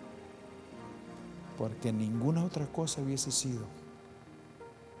 porque ninguna otra cosa hubiese sido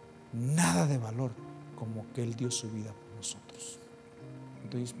nada de valor como que Él dio su vida por nosotros.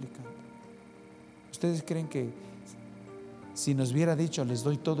 Estoy explicando. ¿Ustedes creen que si nos hubiera dicho, les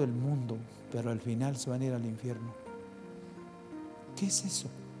doy todo el mundo, pero al final se van a ir al infierno? ¿Qué es eso?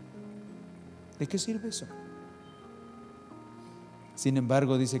 ¿De qué sirve eso? Sin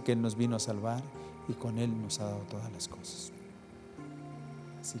embargo, dice que Él nos vino a salvar y con Él nos ha dado todas las cosas.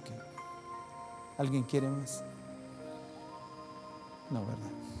 Así que, ¿alguien quiere más? No, ¿verdad?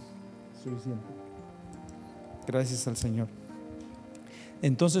 Suficiente. Gracias al Señor.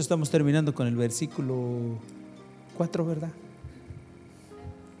 Entonces estamos terminando con el versículo 4, ¿verdad?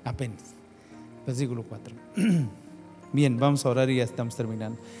 Apenas. Versículo 4. Bien, vamos a orar y ya estamos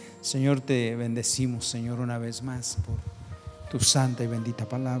terminando. Señor, te bendecimos, Señor, una vez más por tu santa y bendita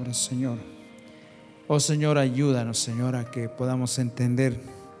palabra, Señor. Oh Señor, ayúdanos, Señor, a que podamos entender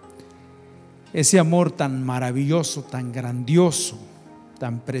ese amor tan maravilloso, tan grandioso,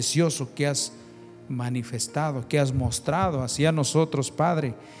 tan precioso que has manifestado, que has mostrado hacia nosotros,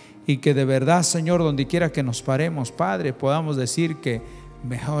 Padre, y que de verdad, Señor, donde quiera que nos paremos, Padre, podamos decir que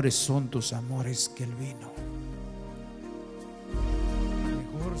mejores son tus amores que el vino.